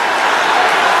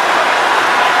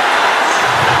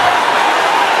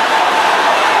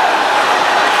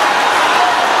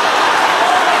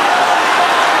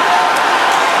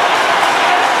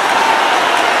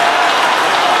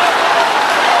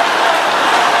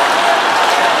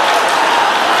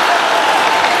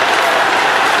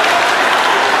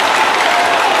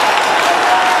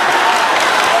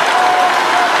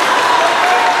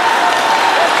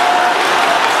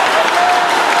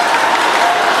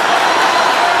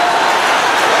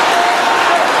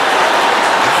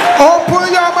 Open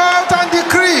your mouth and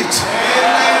decree it.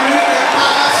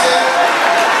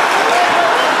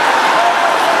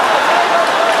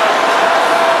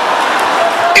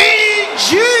 In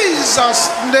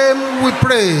Jesus' name we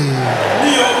pray.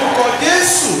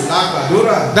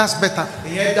 That's better.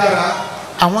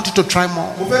 I want you to try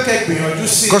more.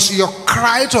 Because your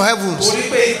cry to heavens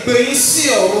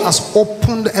has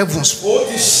opened heavens.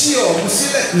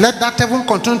 Let that heaven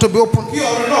continue to be open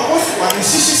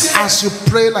as you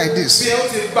pray like this.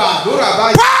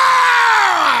 Powers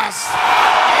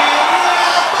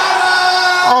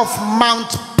of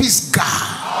Mount Pisgah,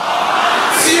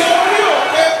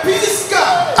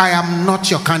 I am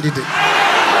not your candidate.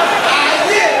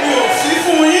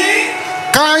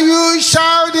 Can you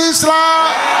shout this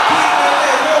loud?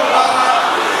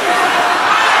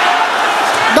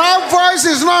 That voice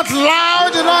is not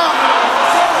loud enough.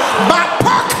 But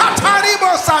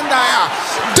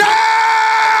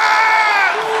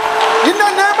in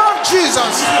the name of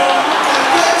Jesus.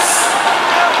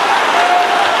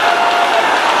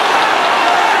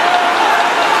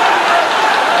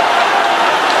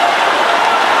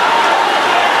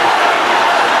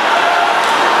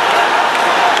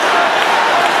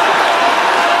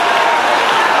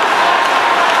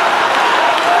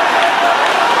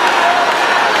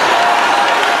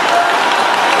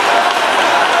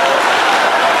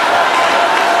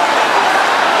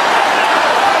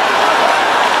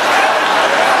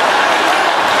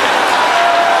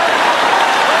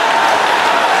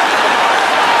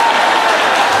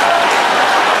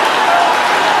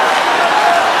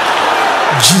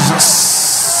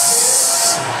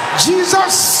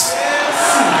 Jesus.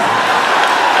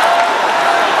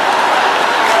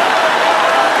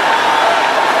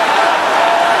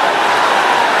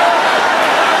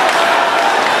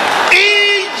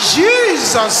 In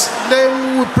Jesus'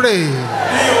 name we pray.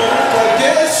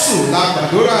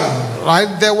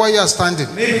 Right there where you are standing,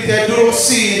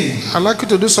 I'd like you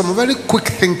to do some very quick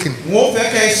thinking.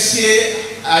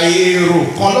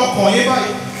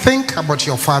 Think about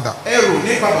your father.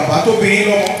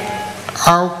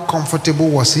 How comfortable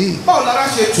was he?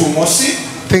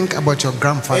 Think about your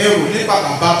grandfather.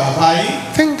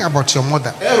 Think about your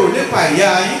mother.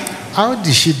 How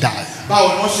did she die?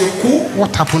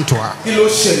 What happened to her?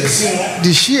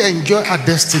 Did she enjoy her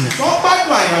destiny?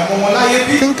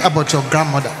 Think about your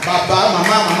grandmother.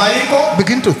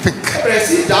 Begin to think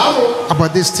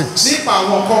about these things.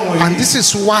 And this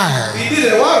is why,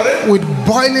 with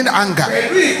boiling anger,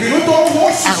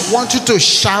 I want you to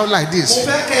shout like this: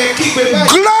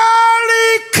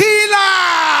 Glory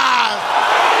killer!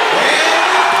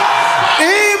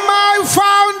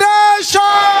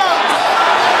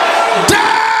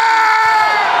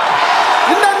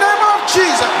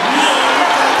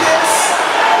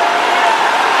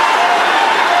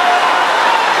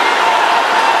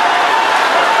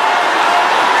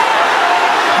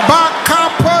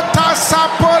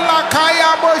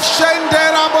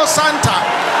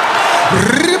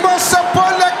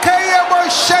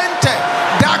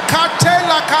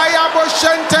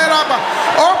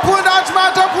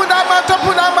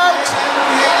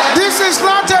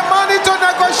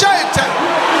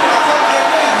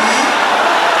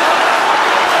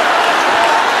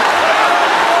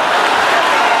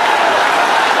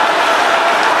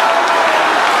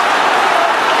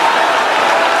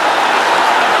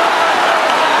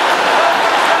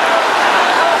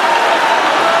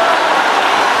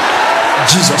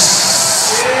 Jesus.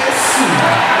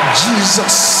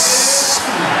 Jesus.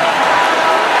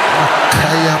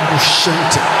 Akaya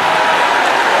Bushente.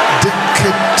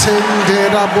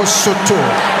 Deketendera Bosoto.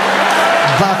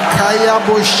 Bakaya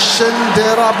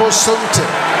Bushendera Bosonte.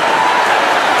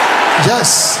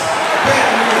 Yes.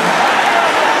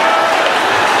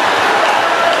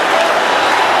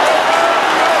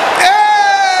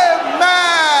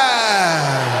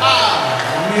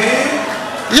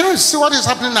 Yes, see what is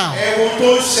happening now.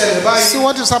 See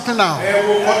what is happening now.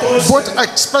 Both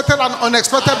expected and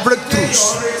unexpected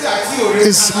breakthroughs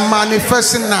is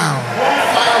manifesting now.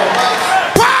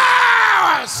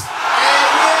 Powers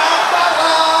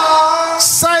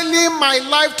selling my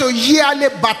life to yearly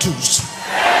battles.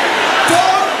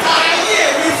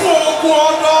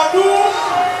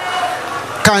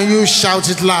 Can you shout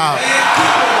it loud?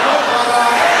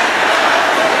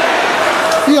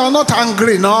 You are not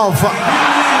angry enough.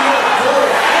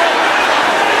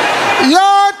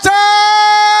 Your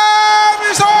time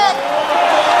is up.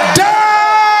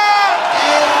 Down.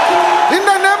 In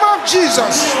the name of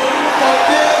Jesus.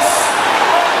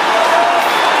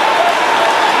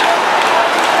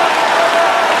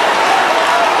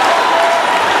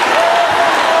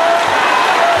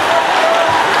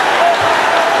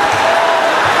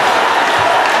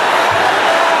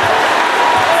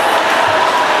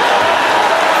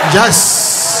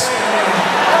 Yes.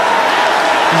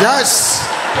 Yes.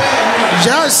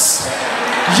 Yes.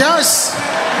 Yes.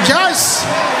 Yes.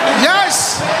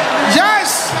 Yes.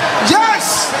 Yes.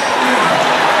 Yes.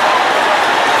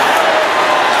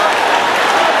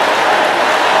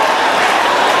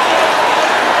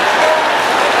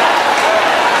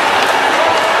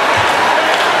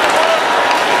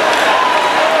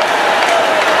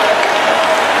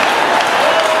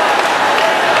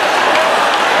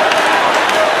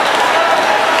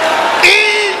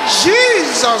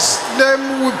 Jesus'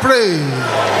 name we pray.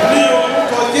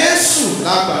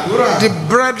 The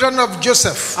brethren of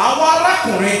Joseph,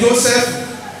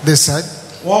 they said,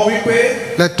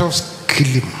 let us kill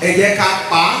him.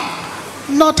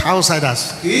 Not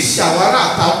outsiders,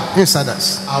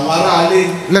 insiders.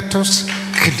 Let us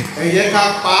kill him.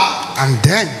 And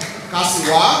then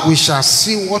we shall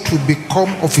see what will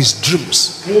become of his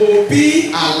dreams. Let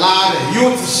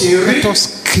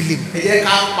us kill him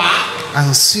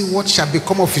and see what shall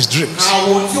become of his dreams.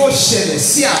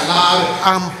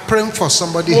 I'm praying for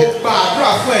somebody here.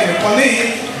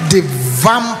 The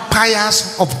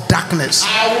vampires of darkness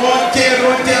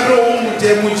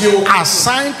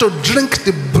assigned to drink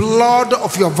the blood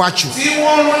of your virtue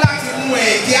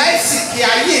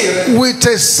with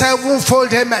a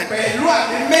sevenfold amen.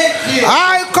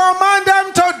 I command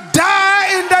them to die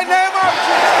in the name of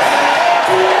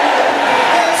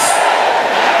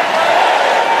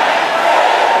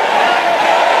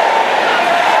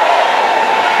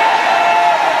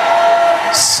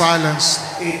silence.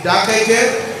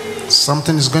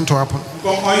 Something is going to happen.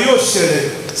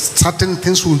 Certain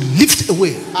things will lift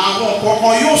away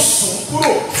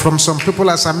from some people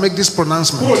as I make this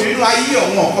pronouncement.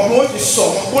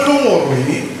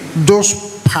 Those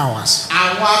powers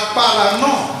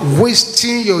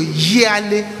wasting your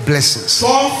yearly blessings.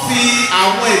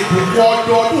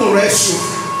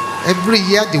 Every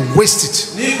year they waste it.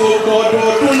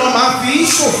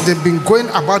 They've been going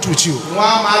about with you.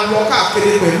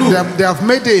 They have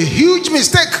made a huge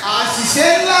mistake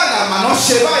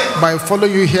by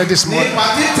following you here this morning.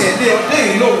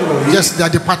 Yes, they are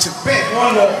departing. They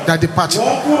are departing.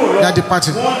 They are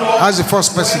departing. That's the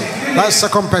first person. That's the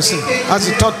second person. That's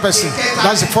the third person.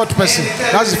 That's the fourth person.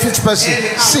 That's the fifth person.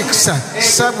 6,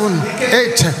 7,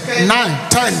 8, 9,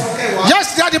 10.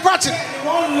 Yes, they are departing.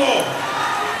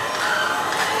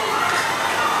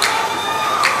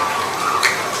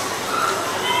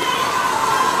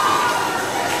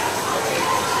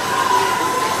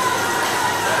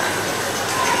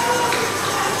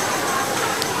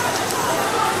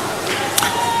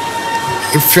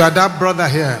 If you are that brother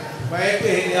here,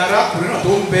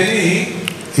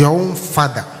 your own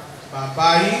father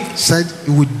said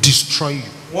he would destroy you.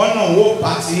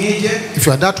 If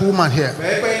you are that woman here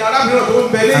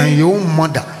and your own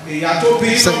mother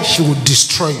said she would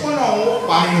destroy you,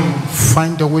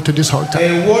 find a way to this altar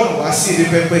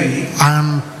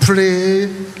and pray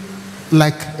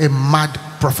like a mad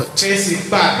prophet. This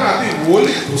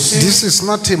is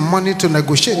not a money to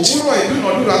negotiate.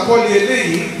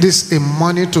 This is a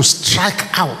money to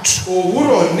strike out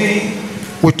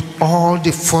with all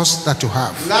the force that you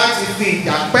have.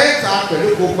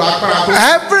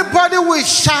 Everybody will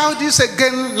shout this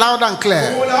again loud and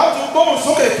clear.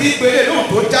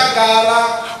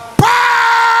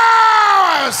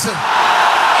 Powers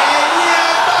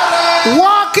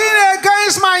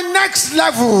this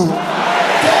level.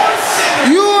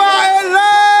 You are a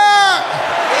lie.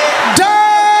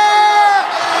 Die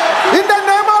in the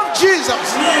name of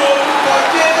Jesus.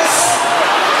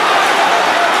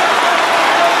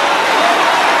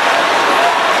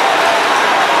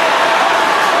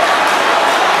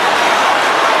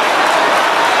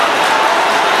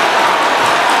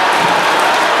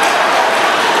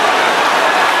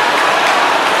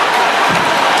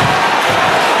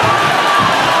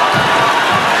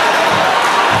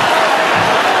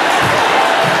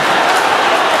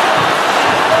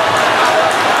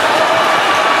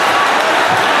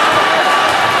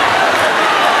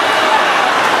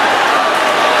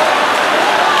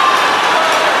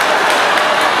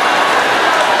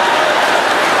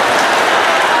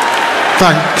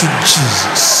 Thank you,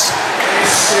 Jesus.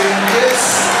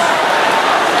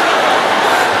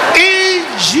 In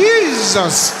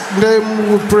Jesus' name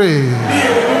we pray.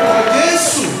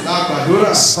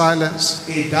 Silence.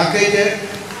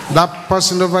 That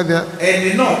person over there,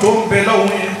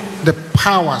 the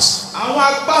powers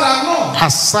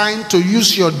assigned to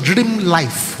use your dream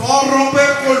life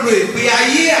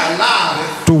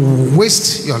to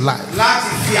waste your life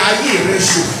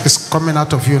is coming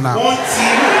out of you now.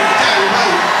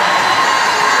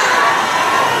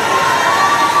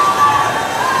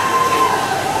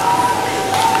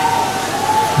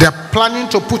 They are planning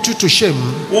to put you to shame,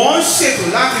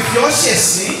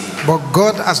 but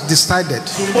God has decided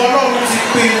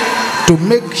to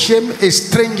make shame a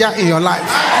stranger in your life.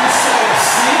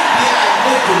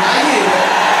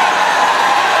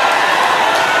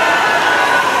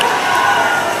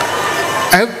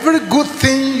 Every good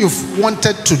thing you've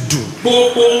wanted to do,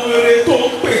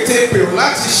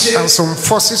 and some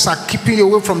forces are keeping you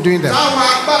away from doing them.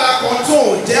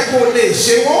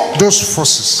 Those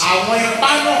forces,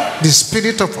 the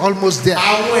spirit of almost there,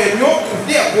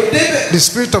 the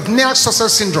spirit of near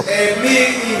success syndrome,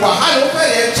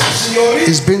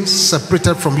 is being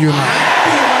separated from you now.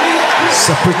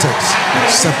 Separated,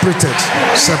 separated,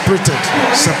 separated,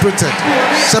 separated,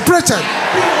 separated.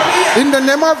 In the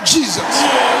name of Jesus.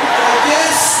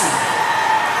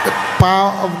 The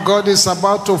power of God is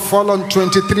about to fall on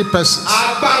 23 persons.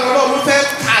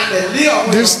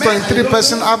 These 23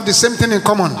 persons have the same thing in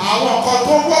common.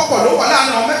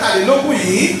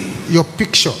 Your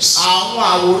pictures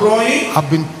have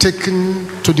been taken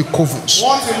to the covens,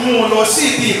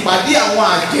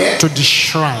 to the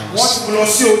shrines.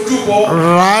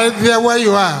 Right there where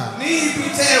you are,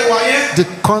 the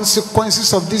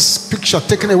consequences of this picture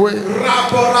taken away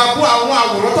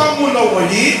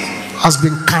has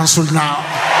been cancelled now.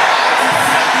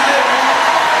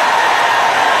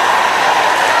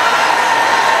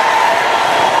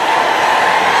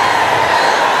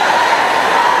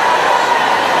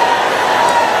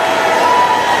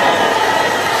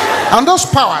 And those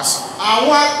powers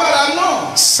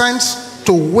sent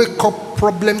to wake up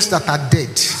problems that are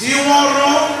dead.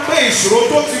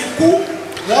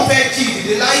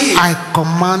 I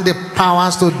command the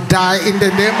powers to die in the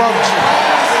name of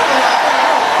Jesus.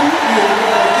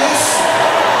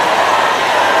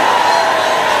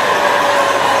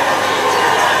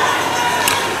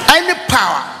 Any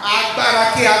power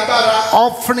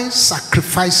offering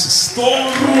sacrifices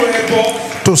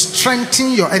to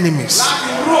strengthen your enemies,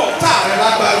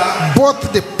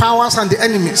 both the powers and the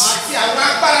enemies,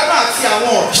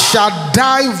 shall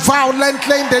die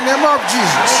violently in the name of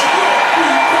Jesus.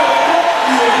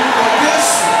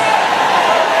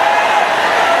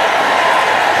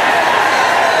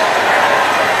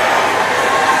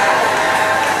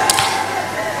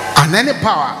 And any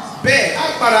power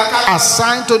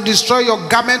assigned to destroy your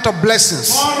garment of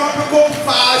blessings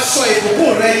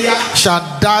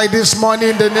shall die this morning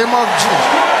in the name of Jesus.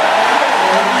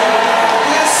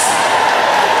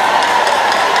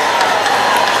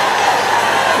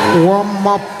 One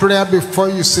more prayer before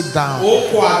you sit down.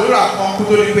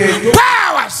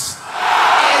 Powers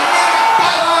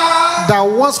that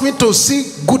wants me to see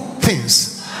good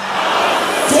things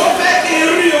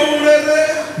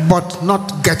but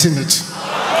not getting it.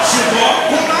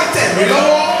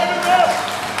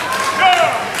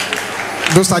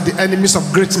 Those are the enemies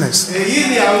of greatness.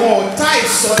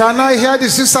 Can I hear the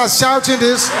sisters shouting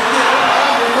this?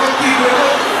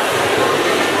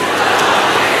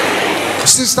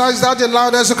 Sister, is that the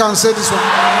loudest you can say this one?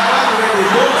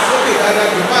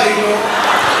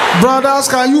 Brothers,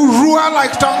 can you roar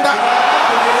like thunder?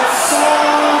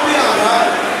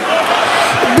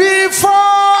 Before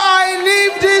I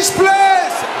leave this place,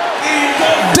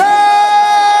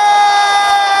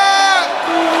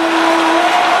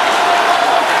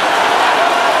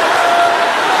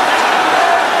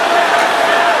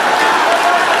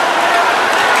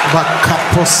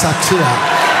 Bakaposatia.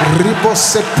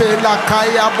 Ribosepela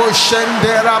kaya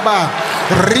boshenderaba.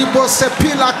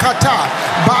 Ribosepila kata.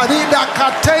 Barida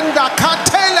katenda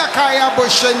katela kaya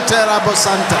boshentera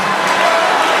bosanta.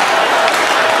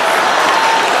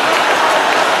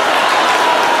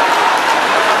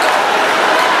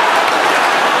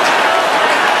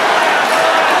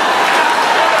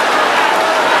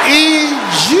 In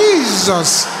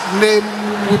Jesus' name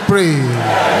we pray.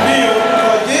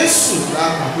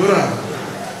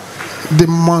 The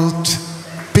Mount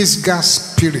Pisgah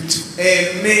spirit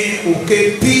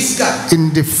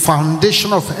in the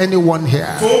foundation of anyone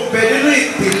here,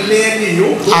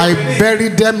 I bury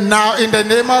them now in the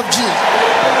name of Jesus.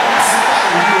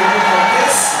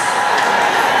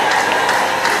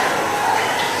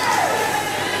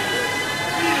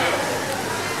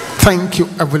 Thank you,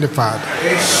 Heavenly Father.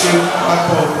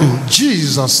 In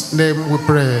Jesus' name we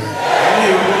pray.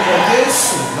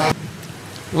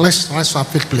 Let's rise to our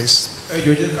feet, please.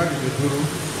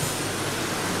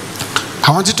 I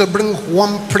want you to bring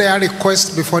one prayer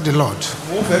request before the Lord.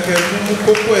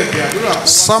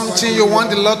 Something you want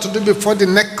the Lord to do before the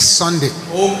next Sunday.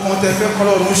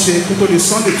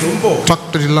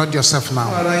 Talk to the Lord yourself now.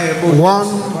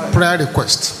 One prayer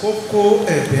request.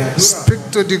 Speak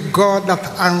to the God that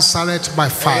answereth by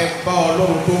fire.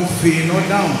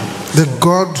 The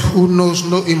God who knows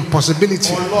no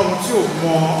impossibility.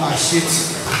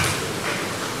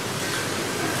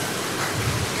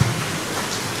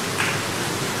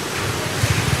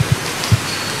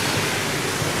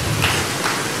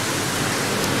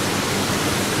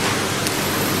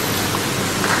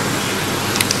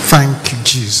 Thank you,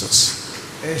 Jesus.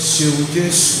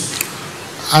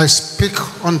 I speak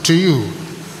unto you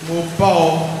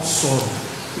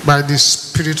by the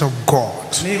Spirit of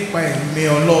God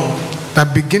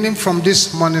that beginning from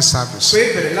this morning service, the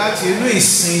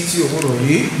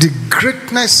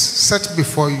greatness set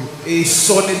before you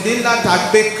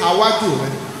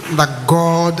that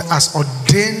God has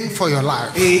ordained for your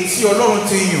life,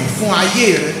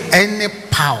 any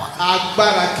power,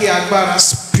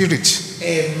 spirit,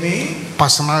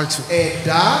 personality,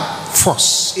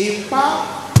 force,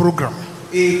 program,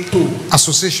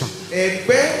 association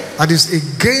that is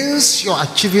against your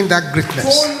achieving that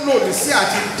greatness,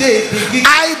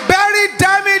 I bury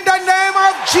them in the name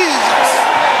of Jesus.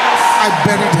 I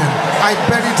bury them. I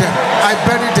bury them. I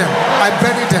bury them. I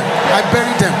bury them. I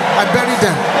bury them. I bury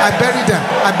them. I bury them.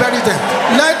 I bury them.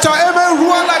 Let your amen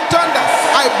roar like thunder.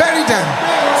 I bury them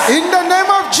in the name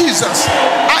of Jesus.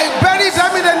 I bury them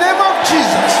in the name of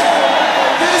Jesus.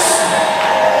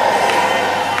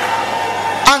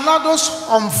 And not those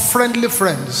unfriendly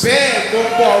friends that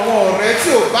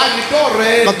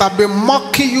have been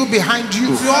mocking you behind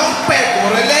you,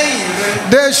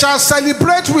 they shall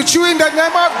celebrate with you in the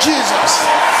name of Jesus.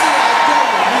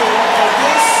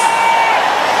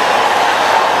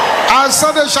 I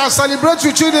said they shall celebrate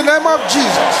with you in the name of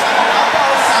Jesus.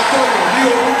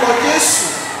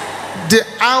 The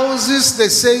houses they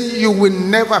say you will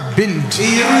never build,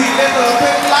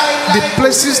 the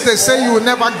places they say you will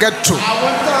never get to,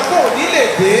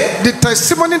 the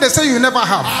testimony they say you will never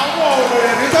have,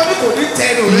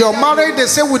 your marriage they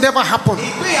say will never happen,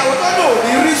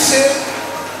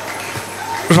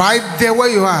 right there where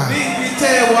you are,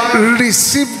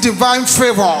 receive divine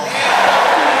favor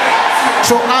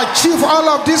to achieve all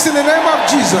of this in the name of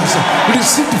Jesus.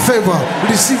 Receive the favor.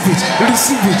 Receive it.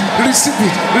 Receive it. Receive it.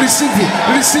 Receive it.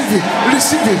 Receive it.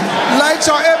 Receive it. Let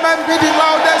your amen be the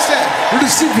loudest.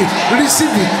 Receive it. Receive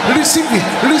it. Receive it.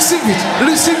 Receive it.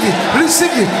 Receive it.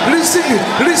 Receive it. Receive it.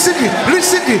 Receive it.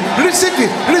 Receive it. Receive it.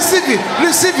 Receive it.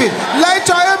 Receive it. Let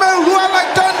your amen roar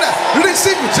like thunder.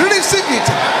 Receive it. Receive it.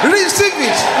 Receive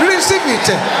it. Receive it.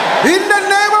 In the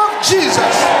name of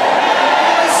Jesus.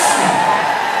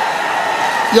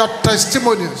 Your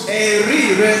testimonies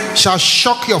shall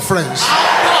shock your friends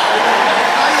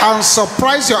and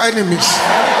surprise your enemies.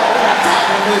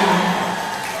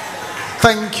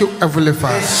 Thank you, Heavenly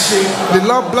Father. The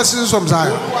Lord blesses you from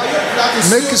Zion.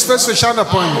 Make his face to shine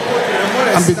upon you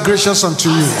and be gracious unto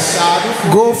you.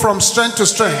 Go from strength to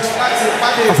strength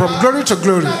and from glory to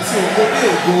glory.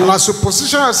 And as you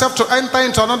position yourself to enter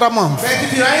into another month,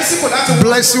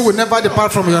 blessing will never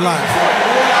depart from your life.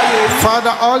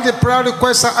 Father, all the prayer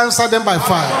requests are answered them by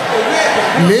fire.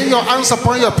 Lay your hands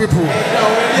upon your people.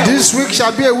 This week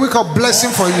shall be a week of blessing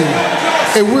for you,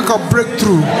 a week of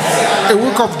breakthrough, a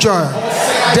week of joy.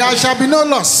 There shall be no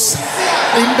loss.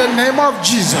 In the name of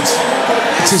Jesus,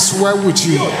 it is well with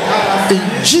you. In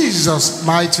Jesus'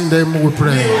 mighty name we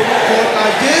pray.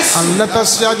 And let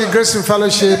us share the grace and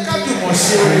fellowship.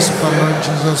 Praise the Lord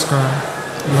Jesus Christ.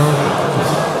 Lord.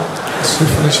 Sweet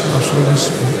fellowship of the Holy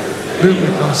Spirit, be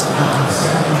with us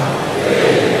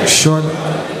now. Surely,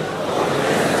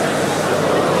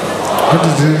 what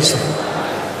is this?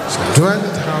 So dwell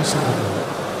in the house of the Lord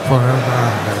forever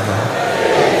and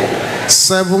ever.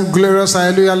 7 glorious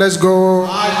hallelujah. Let's go.